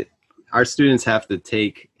 our students have to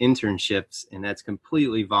take internships, and that's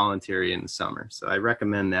completely voluntary in the summer. So I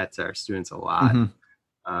recommend that to our students a lot.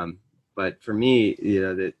 Mm-hmm. But for me,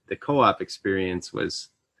 the co-op experience was,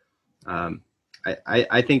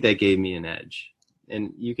 I think that gave me an edge.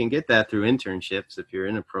 And you can get that through internships if you're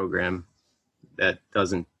in a program that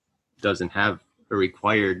doesn't have a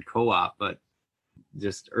required co-op. But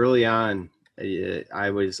just early on, I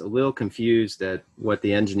was a little confused at what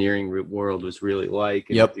the engineering world was really like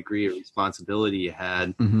and the degree of responsibility you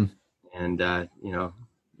had. Mm-hmm. And,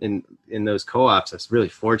 in those co-ops, I was really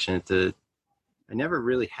fortunate I never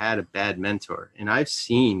really had a bad mentor. And I've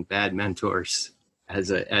seen bad mentors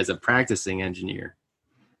as a practicing engineer.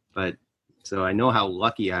 But so I know how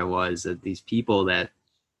lucky I was that these people that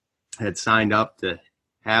had signed up to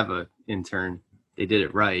have an intern, they did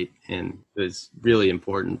it right, and it was really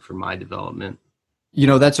important for my development.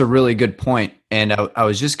 That's a really good point. And I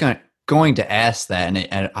was just going to ask that,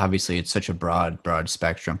 and obviously it's such a broad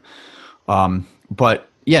spectrum. But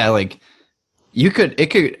yeah, like you could get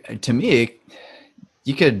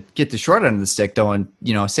the short end of the stick though. And,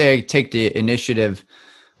 say I take the initiative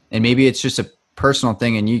and maybe it's just a personal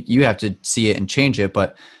thing and you have to see it and change it.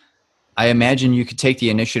 But I imagine you could take the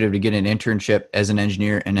initiative to get an internship as an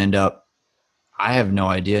engineer and end up, I have no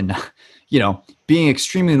idea, being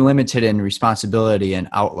extremely limited in responsibility and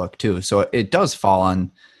outlook too. So it does fall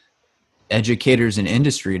on educators in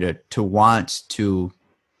industry to want to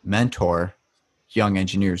mentor young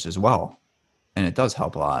engineers as well. And it does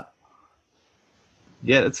help a lot.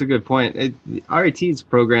 Yeah, that's a good point. RIT's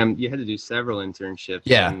program, you had to do several internships.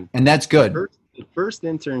 Yeah, and that's good. The first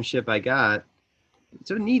internship I got, it's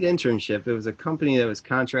a neat internship. It was a company that was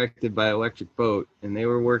contracted by Electric Boat, and they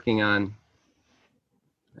were working on,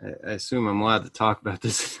 I assume I'm allowed to talk about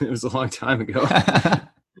this. It was a long time ago.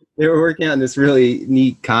 They were working on this really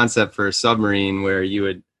neat concept for a submarine where you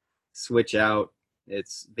would switch out.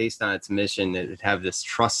 It's based on its mission. It would have this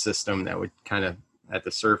truss system that would kind of, at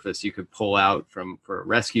the surface, you could pull out for a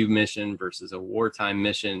rescue mission versus a wartime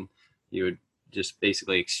mission. You would just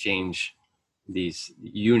basically exchange these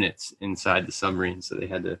units inside the submarine. So they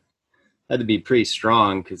had to be pretty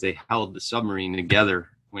strong because they held the submarine together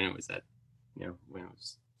when it was when it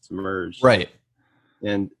was submerged. Right.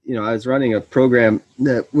 And, I was running a program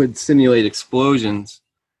that would simulate explosions,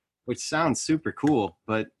 which sounds super cool,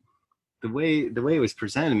 but the way it was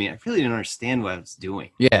presented to me, I really didn't understand what I was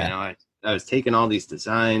doing. Yeah. I was taking all these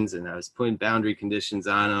designs and I was putting boundary conditions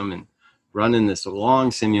on them and running this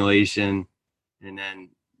long simulation and then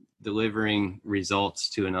delivering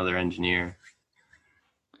results to another engineer.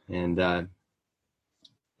 And, that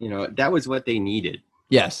was what they needed.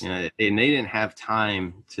 Yes. And they didn't have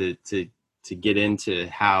time to get into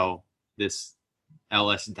how this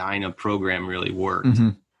LS Dyna program really worked. Mm-hmm.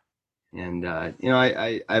 And,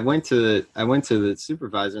 I went to the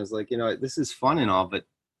supervisor and I was like, this is fun and all, but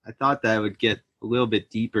I thought that I would get a little bit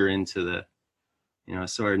deeper into the,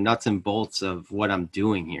 sort of nuts and bolts of what I'm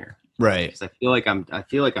doing here. Right. I feel like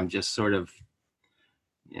I'm just sort of,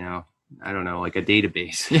 I don't know, like a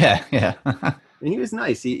database. Yeah. Yeah. And he was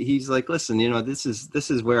nice. He's like, listen, this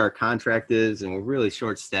is where our contract is and we're really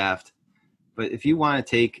short staffed. But if you want to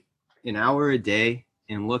take an hour a day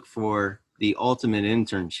and look for the ultimate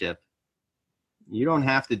internship, you don't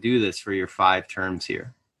have to do this for your 5 terms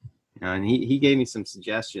here. And he gave me some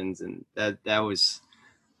suggestions, and that was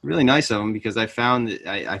really nice of him, because I found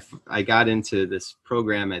that I got into this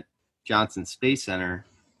program at Johnson Space Center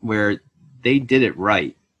where they did it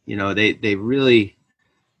right. They really,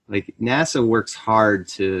 like, NASA works hard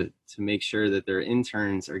to make sure that their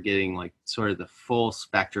interns are getting like sort of the full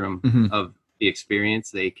spectrum of the experience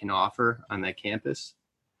they can offer on that campus.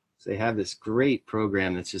 So they have this great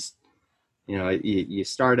program that's just, you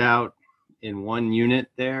start out in one unit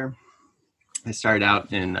there. I started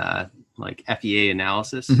out in like FEA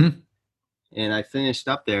analysis, and I finished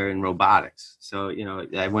up there in robotics. So,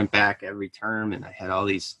 I went back every term, and I had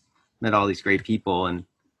met all these great people. And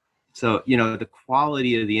so, the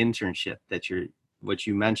quality of the internship what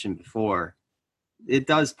you mentioned before, it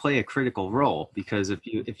does play a critical role, because if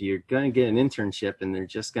you're going to get an internship and they're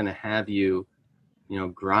just going to have you,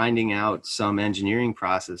 grinding out some engineering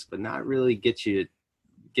process, but not really get your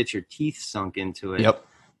teeth sunk into it. Yep.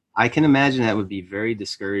 I can imagine that would be very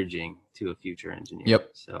discouraging to a future engineer. Yep.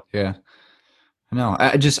 So yeah. No,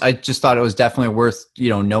 I just thought it was definitely worth,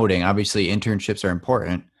 noting. Obviously internships are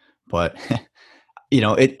important, but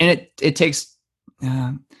it takes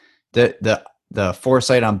the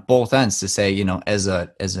foresight on both ends to say, as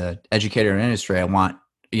a educator in industry, I want,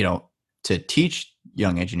 to teach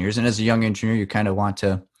young engineers. And as a young engineer, you kind of want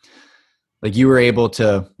to, like, you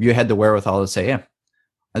had the wherewithal to say, yeah,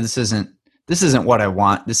 this isn't what I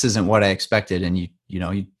want. This isn't what I expected. And you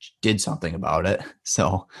did something about it.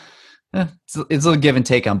 So it's a give and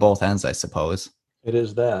take on both ends, I suppose. It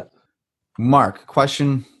is that. Mark,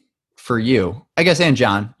 question for you, I guess, and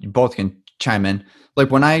John, you both can chime in.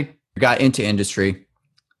 Like, when I got into industry,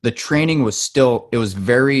 the training was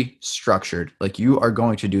very structured. Like, you are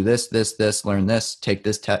going to do this, learn this, take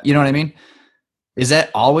this test. You know what I mean? Is that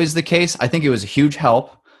always the case? I think it was a huge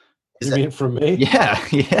help. You mean for me? Yeah.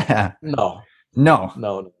 Yeah. No.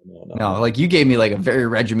 Like, you gave me like a very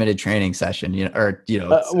regimented training session, I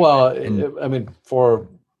mean, for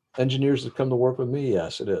engineers that come to work with me,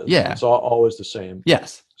 yes, it is. Yeah. It's always the same.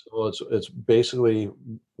 Yes. So it's basically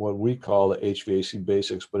what we call the HVAC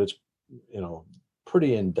basics, but it's,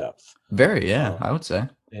 pretty in depth. Very, yeah, I would say.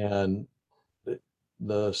 And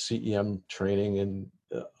the CEM training and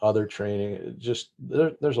other training,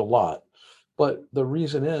 there's a lot. But the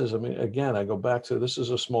reason is, I mean, again, I go back to, this is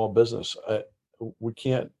a small business. We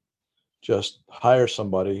can't just hire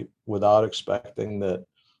somebody without expecting that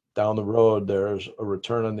down the road there's a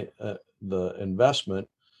return on the investment.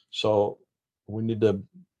 So we need to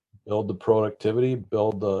build the productivity,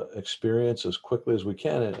 build the experience as quickly as we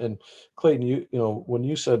can. And Clayton, when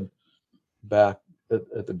you said back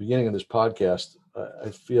at the beginning of this podcast,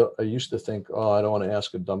 I used to think, oh, I don't want to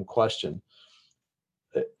ask a dumb question.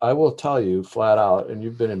 I will tell you flat out, and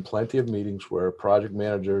you've been in plenty of meetings where project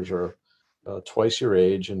managers are twice your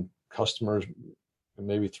age and customers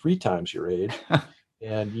maybe 3 times your age,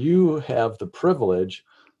 and you have the privilege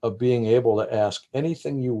of being able to ask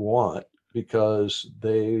anything you want, because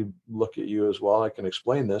they look at you as, well, I can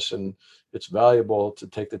explain this and it's valuable to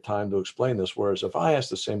take the time to explain this. Whereas if I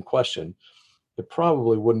asked the same question, it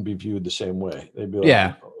probably wouldn't be viewed the same way. They'd be like,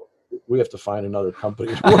 yeah, we have to find another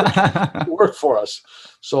company to work for us.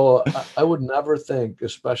 So I would never think,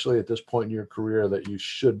 especially at this point in your career, that you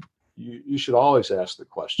should always ask the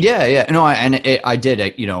question. Yeah. No, I did.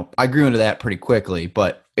 I grew into that pretty quickly,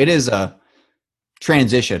 but it is a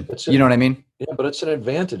transition. You know what I mean? Yeah, but it's an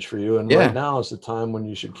advantage for you. And right now is the time when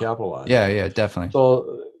you should capitalize. Yeah, definitely.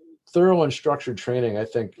 So thorough and structured training, I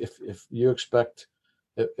think if you expect,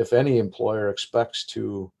 if any employer expects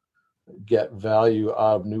to get value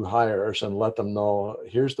out of new hires and let them know,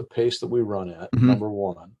 here's the pace that we run at, number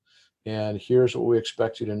one, and here's what we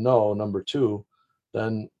expect you to know, number two,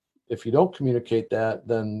 then if you don't communicate that,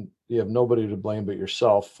 then you have nobody to blame but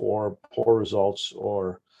yourself for poor results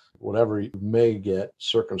or whatever you may get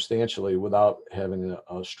circumstantially without having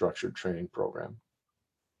a structured training program.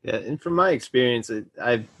 Yeah, and from my experience,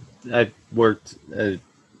 I've worked at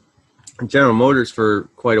General Motors for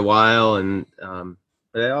quite a while, and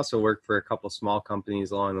but I also worked for a couple small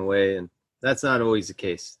companies along the way, and that's not always the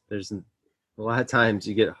case. There's a lot of times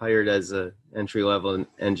you get hired as an entry-level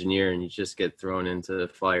engineer and you just get thrown into the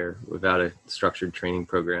fire without a structured training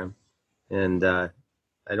program, and I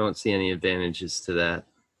don't see any advantages to that.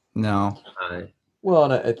 No. Well,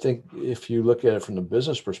 and I think if you look at it from the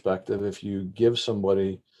business perspective, if you give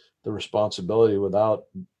somebody the responsibility without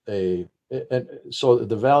and so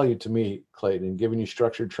the value to me, Clayton, giving you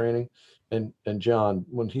structured training, and John,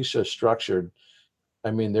 when he says structured,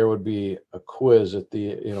 I mean, there would be a quiz at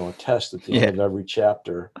the, a test at the end of every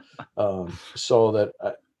chapter, so that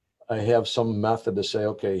I have some method to say,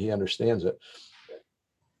 okay, he understands it.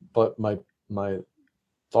 But my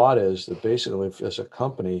thought is that basically, if as a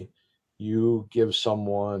company, you give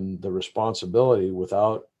someone the responsibility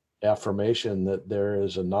without affirmation that there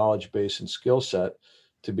is a knowledge base and skill set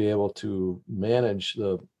to be able to manage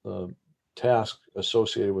the task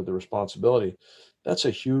associated with the responsibility, that's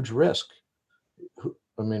a huge risk.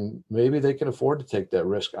 I mean, maybe they can afford to take that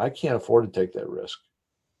risk. I can't afford to take that risk.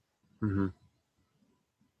 Mm-hmm.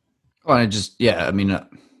 Well, I just, yeah, I mean,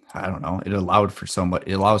 I don't know. It allows for so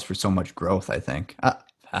much growth, I think.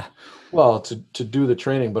 Well, to do the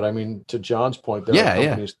training, but I mean, to John's point, there are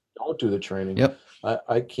companies that don't do the training. Yep.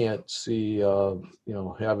 I can't see,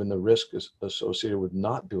 having the risk associated with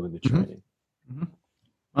not doing the training. Mm-hmm.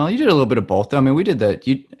 Well, you did a little bit of both. I mean, we did that.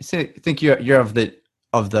 I think you're of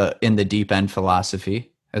the in the deep end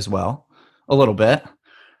philosophy as well, a little bit.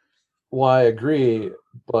 Well, I agree,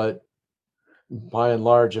 but by and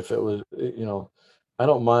large, if it was, I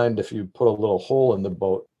don't mind if you put a little hole in the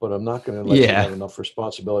boat, but I'm not going to let you have enough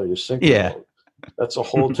responsibility to sink the boat. That's a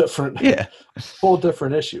whole different, whole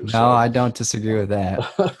different issue. No, I don't disagree with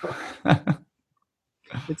that.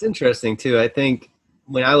 It's interesting too. I think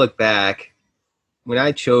when I look back, when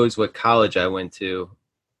I chose what college I went to,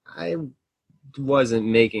 I wasn't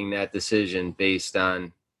making that decision based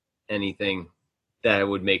on anything that I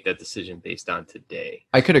would make that decision based on today.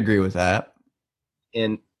 I could agree with that.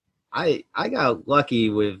 And I got lucky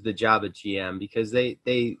with the job at GM because they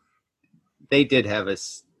did have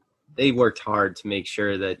us. They worked hard to make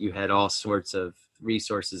sure that you had all sorts of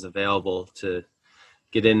resources available to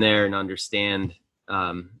get in there and understand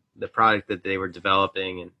the product that they were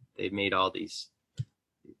developing. And they made all these.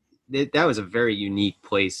 That was a very unique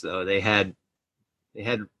place, though. They had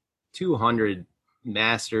 200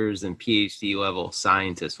 masters and PhD level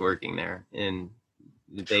scientists working there, and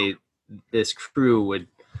this crew would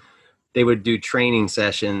do training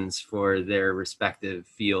sessions for their respective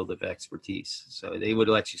field of expertise. So they would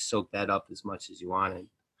let you soak that up as much as you wanted.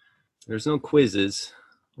 There's no quizzes.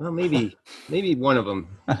 Well, maybe one of them.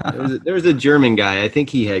 There was a German guy. I think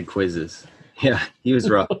he had quizzes. Yeah, he was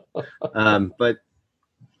rough. But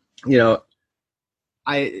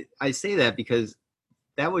I say that because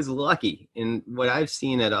that was lucky. And what I've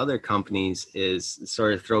seen at other companies is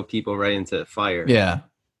sort of throw people right into the fire. Yeah.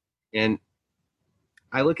 And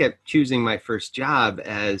I look at choosing my first job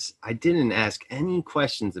as I didn't ask any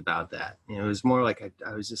questions about that. It was more like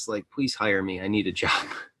I was just like, please hire me. I need a job,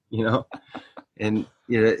 And,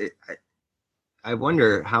 I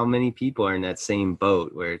wonder how many people are in that same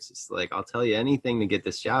boat where it's just like, I'll tell you anything to get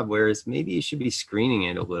this job. Whereas maybe you should be screening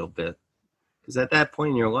it a little bit. Because at that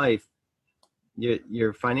point in your life,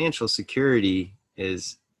 your financial security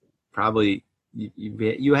is probably,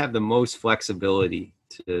 you have the most flexibility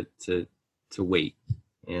to wait.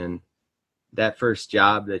 And that first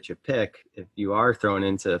job that you pick, if you are thrown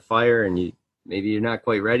into the fire and maybe you're not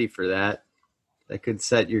quite ready for that could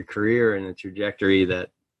set your career in a trajectory that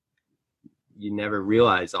you never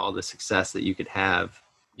realize all the success that you could have.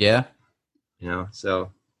 Yeah.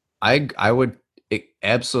 So I would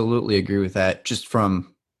absolutely agree with that, just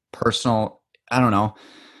from personal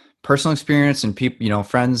experience and people,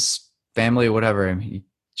 friends, family, whatever. I mean,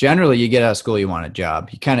 generally, you get out of school, you want a job.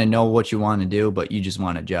 You kind of know what you want to do, but you just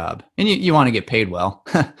want a job. And you want to get paid well.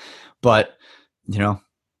 But,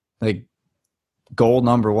 like, goal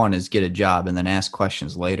number one is get a job and then ask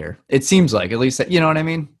questions later. It seems like, at least, you know what I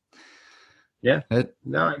mean? Yeah.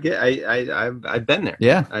 No, I've been there.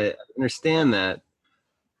 Yeah. I understand that.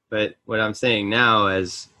 But what I'm saying now,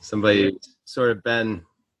 as somebody who's sort of been,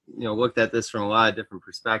 looked at this from a lot of different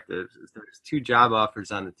perspectives, is there's 2 job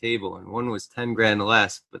offers on the table, and one was 10 grand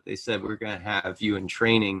less, but they said, we're going to have you in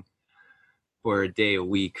training for a day a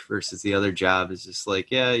week, versus the other job is just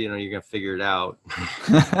like, yeah, you're going to figure it out.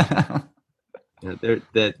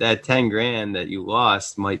 That 10 grand that you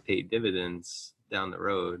lost might pay dividends down the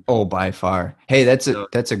road. Oh, by far. Hey, that's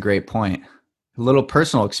a great point. A little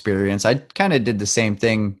personal experience. I kind of did the same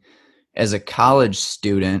thing as a college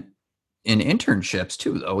student in internships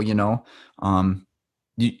too, though. You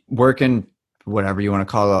working whatever you want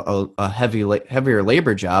to call a heavier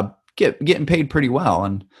labor job, getting paid pretty well.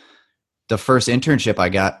 And the first internship I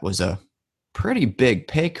got was a pretty big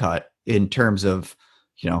pay cut in terms of,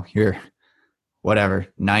 you're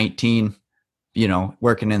 19,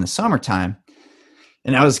 working in the summertime.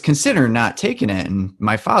 And I was considering not taking it. And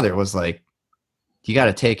my father was like, you got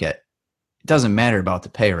to take it. It doesn't matter about the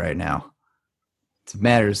pay right now. It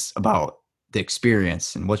matters about the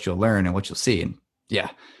experience and what you'll learn and what you'll see. And yeah,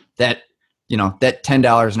 that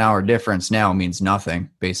 $10 an hour difference now means nothing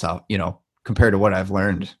based off, compared to what I've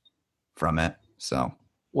learned from it. So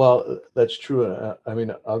Well, that's true. I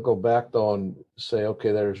mean, I'll go back though and say,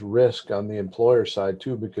 okay, there's risk on the employer side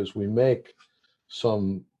too, because we make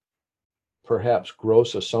some perhaps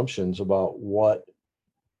gross assumptions about what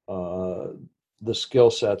uh, the skill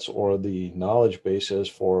sets or the knowledge base is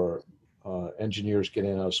for engineers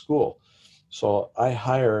getting out of school. So I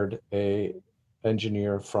hired a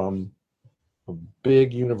engineer from a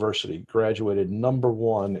big university, graduated number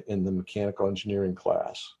one in the mechanical engineering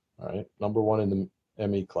class. All right, number one in the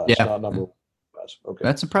ME class, Yeah, not number one class. Okay.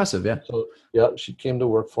 that's impressive. Yeah. So yeah, she came to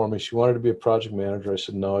work for me. She wanted to be a project manager. I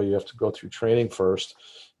said, no, you have to go through training first.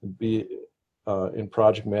 And be in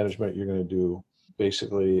project management. You're going to do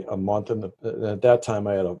basically a month in the. At that time,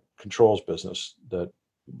 I had a controls business that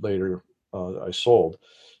later I sold.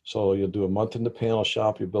 So you'll do a month in the panel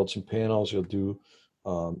shop. You build some panels. You'll do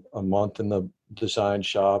a month in the design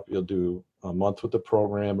shop. You'll do a month with the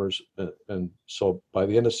programmers. And so by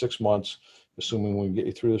the end of 6 months, assuming we get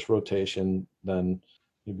you through this rotation, then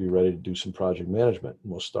you'd be ready to do some project management.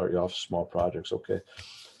 We'll start you off with small projects. Okay.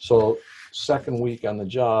 So second week on the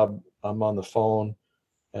job, I'm on the phone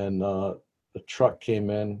and the truck came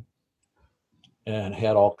in and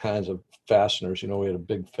had all kinds of fasteners. You know, we had a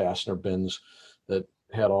big fastener bins that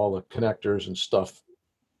had all the connectors and stuff.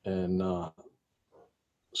 And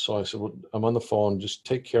so I said, well, I'm on the phone, just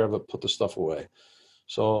take care of it, put the stuff away.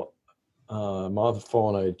 So I'm on the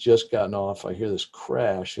phone. I had just gotten off. I hear this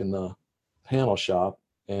crash in the panel shop,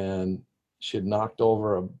 and she had knocked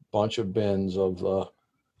over a bunch of bins of the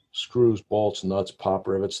screws, bolts, nuts, pop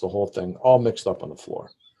rivets, the whole thing, all mixed up on the floor.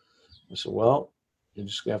 I said, well, you're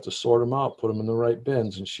just gonna have to sort them out, put them in the right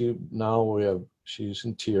bins. And she's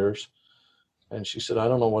in tears. And she said, I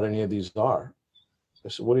don't know what any of these are. I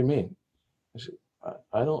said, what do you mean? I said,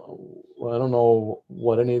 I don't know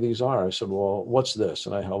what any of these are. I said, well, what's this?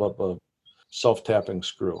 And I held up a self-tapping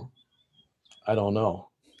screw. I don't know.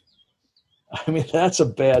 I mean, that's a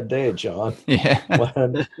bad day, John. Yeah.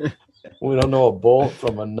 When we don't know a bolt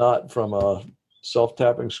from a nut, from a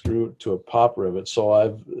self-tapping screw to a pop rivet. So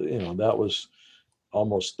that was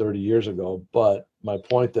almost 30 years ago. But my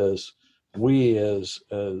point is, we as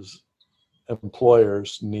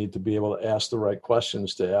employers need to be able to ask the right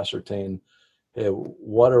questions to ascertain, hey,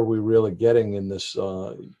 what are we really getting in this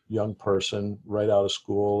young person right out of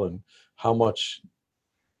school, and how much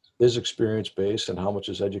is experience based and how much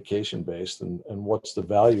is education based, and what's the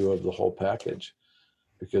value of the whole package?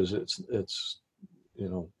 Because it's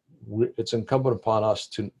incumbent upon us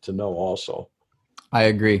to know also. I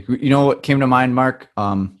agree. You know what came to mind, Mark?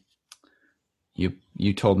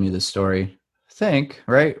 You told me this story, I think,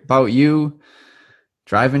 right? About you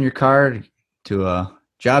driving your car to a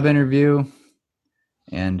job interview.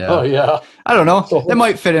 And oh yeah, I don't know. So that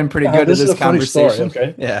might fit in pretty good to this conversation. Story,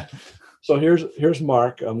 okay. Yeah. So here's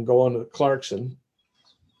Mark. I'm going to Clarkson.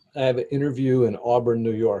 I have an interview in Auburn,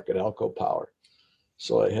 New York at Alco Power.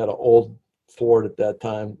 So I had an old Ford at that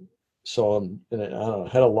time. So I don't know,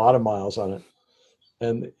 had a lot of miles on it.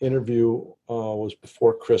 And the interview was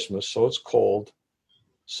before Christmas, so it's cold.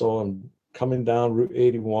 So I'm coming down Route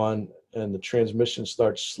 81 and the transmission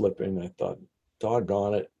starts slipping. I thought,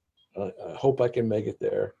 doggone it. I hope I can make it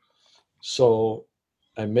there. So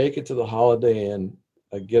I make it to the Holiday Inn.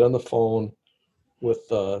 I get on the phone with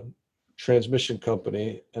the transmission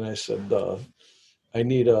company and I said, I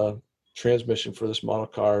need a transmission for this model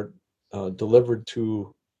car delivered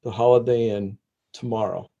to the Holiday Inn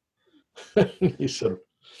tomorrow. He said,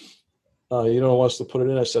 you don't want us to put it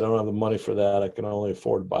in? I said, I don't have the money for that. I can only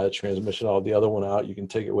afford to buy the transmission. I'll have the other one out. You can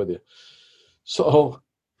take it with you. So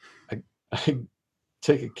I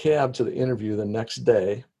take a cab to the interview the next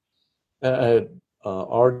day. And I had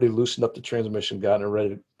already loosened up the transmission, gotten it ready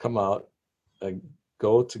to come out. I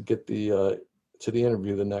go to get to the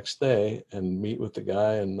interview the next day and meet with the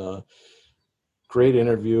guy, and great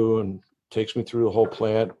interview, and takes me through the whole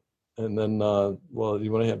plant. And then, well,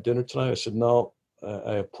 you want to have dinner tonight? I said, no,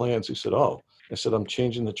 I have plans. He said, oh. I said, I'm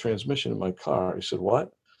changing the transmission in my car. He said,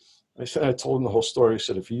 what? I told him the whole story. He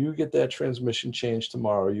said, if you get that transmission changed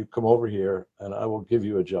tomorrow, you come over here and I will give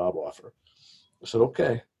you a job offer. I said,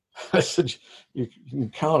 okay. I said, you can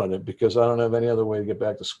count on it because I don't have any other way to get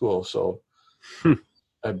back to school. So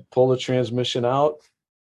I pull the transmission out.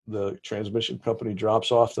 The transmission company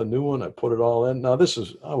drops off the new one. I put it all in. Now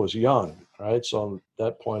I was young, right? So at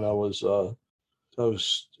that point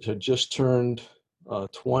had just turned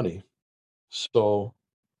 20. So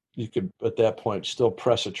you could, at that point, still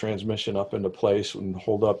press a transmission up into place and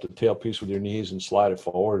hold up the tailpiece with your knees and slide it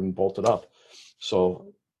forward and bolt it up.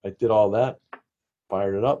 So I did all that,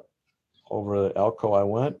 fired it up. Over the Alco I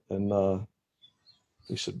went, and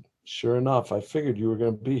he said, sure enough, I figured you were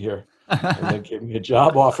going to be here. and they gave me a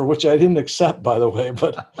job offer, which I didn't accept, by the way,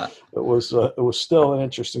 but it was still an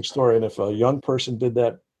interesting story. And if a young person did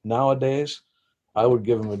that nowadays, I would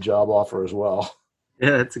give them a job offer as well.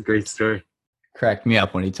 Yeah, that's a great story. Cracked me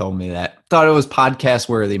up when he told me that. Thought it was podcast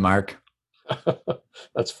worthy, Mark.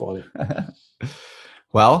 That's funny.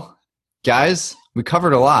 Well, guys, we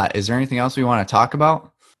covered a lot. Is there anything else we want to talk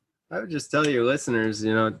about? I would just tell your listeners,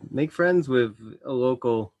 make friends with a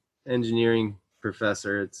local engineering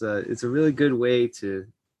professor. It's a really good way to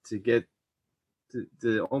get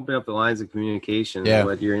to open up the lines of communication, Yeah.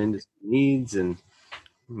 what your industry needs, and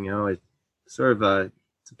it's sort of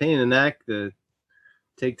it's a pain in the neck to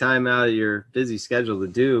take time out of your busy schedule to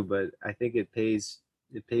do, but I think it pays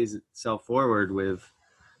itself forward with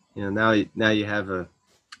now you have a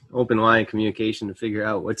open line of communication to figure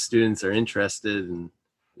out what students are interested in,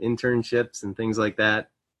 internships and things like that.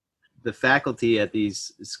 The faculty at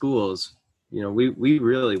these schools, we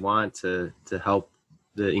really want to help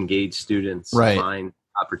the engaged students find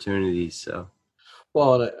opportunities. So,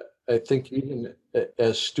 well, and I think even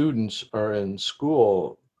as students are in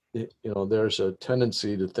school, there's a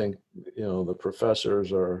tendency to think, the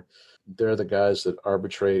professors they're the guys that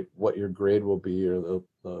arbitrate what your grade will be, or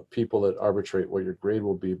the people that arbitrate what your grade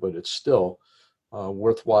will be, but it's still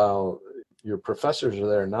worthwhile. Your professors are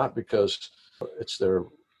there not because it's their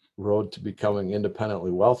road to becoming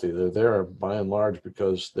independently wealthy. They're there by and large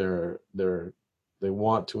because they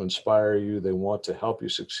want to inspire you. They want to help you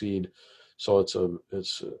succeed. So it's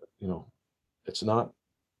not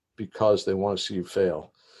because they want to see you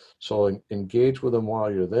fail. So engage with them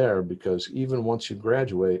while you're there, because even once you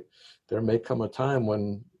graduate, there may come a time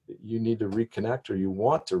when you need to reconnect, or you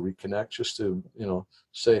want to reconnect, just to,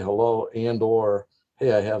 say hello, and or,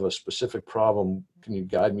 hey, I have a specific problem. Can you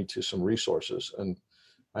guide me to some resources? And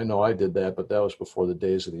I know I did that, but that was before the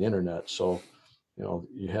days of the internet. So,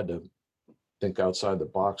 you had to think outside the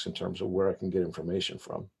box in terms of where I can get information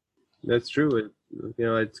from. That's true.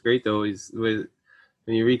 It's great though, when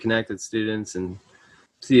you reconnect with students and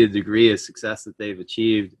see a degree of success that they've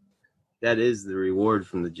achieved. That is the reward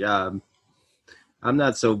from the job. I'm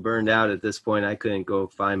not so burned out at this point. I couldn't go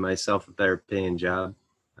find myself a better paying job.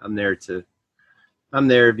 I'm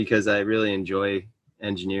there because I really enjoy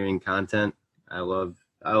engineering content. I love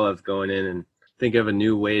going in and think of a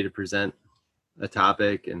new way to present a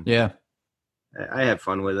topic, and I have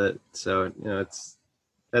fun with it. So,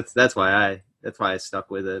 that's why I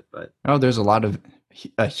stuck with it. But there's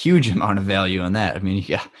a huge amount of value in that. I mean,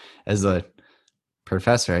 yeah, as a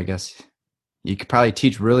professor, I guess you could probably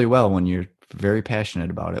teach really well when you're very passionate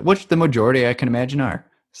about it, which the majority I can imagine are.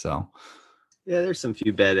 So yeah, there's some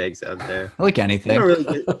few bad eggs out there. Like anything.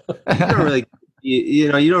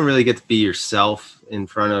 You don't really get to be yourself in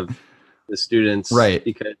front of the students, right?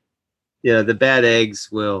 Because the bad eggs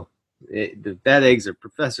are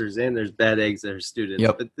professors, and there's bad eggs that are students.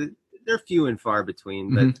 Yep. But they're few and far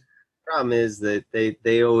between. Mm-hmm. But the problem is that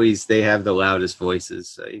they have the loudest voices,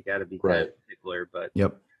 so you got to be kind of particular. But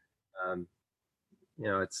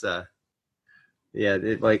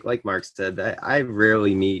it's like Mark said, I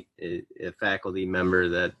rarely meet a faculty member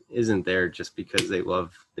that isn't there just because they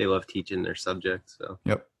love teaching their subject. So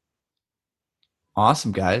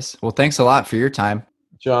awesome, guys. Well, thanks a lot for your time,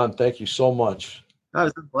 John. Thank you so much. That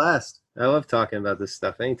was a blast. I love talking about this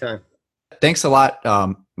stuff anytime. Thanks a lot,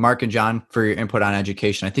 Mark and John, for your input on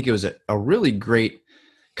education. I think it was a really great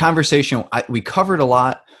conversation. We covered a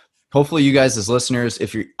lot. Hopefully you guys as listeners,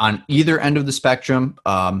 if you're on either end of the spectrum,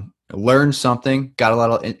 learned something, got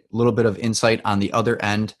a little bit of insight on the other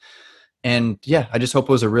end. And I just hope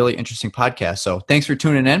it was a really interesting podcast. So thanks for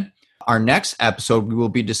tuning in. Our next episode, we will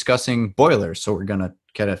be discussing boilers. So we're going to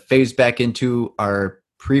kind of phase back into our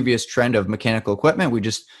previous trend of mechanical equipment.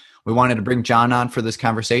 We wanted to bring John on for this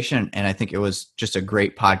conversation, and I think it was just a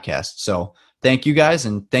great podcast. So thank you guys,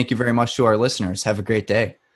 and thank you very much to our listeners. Have a great day.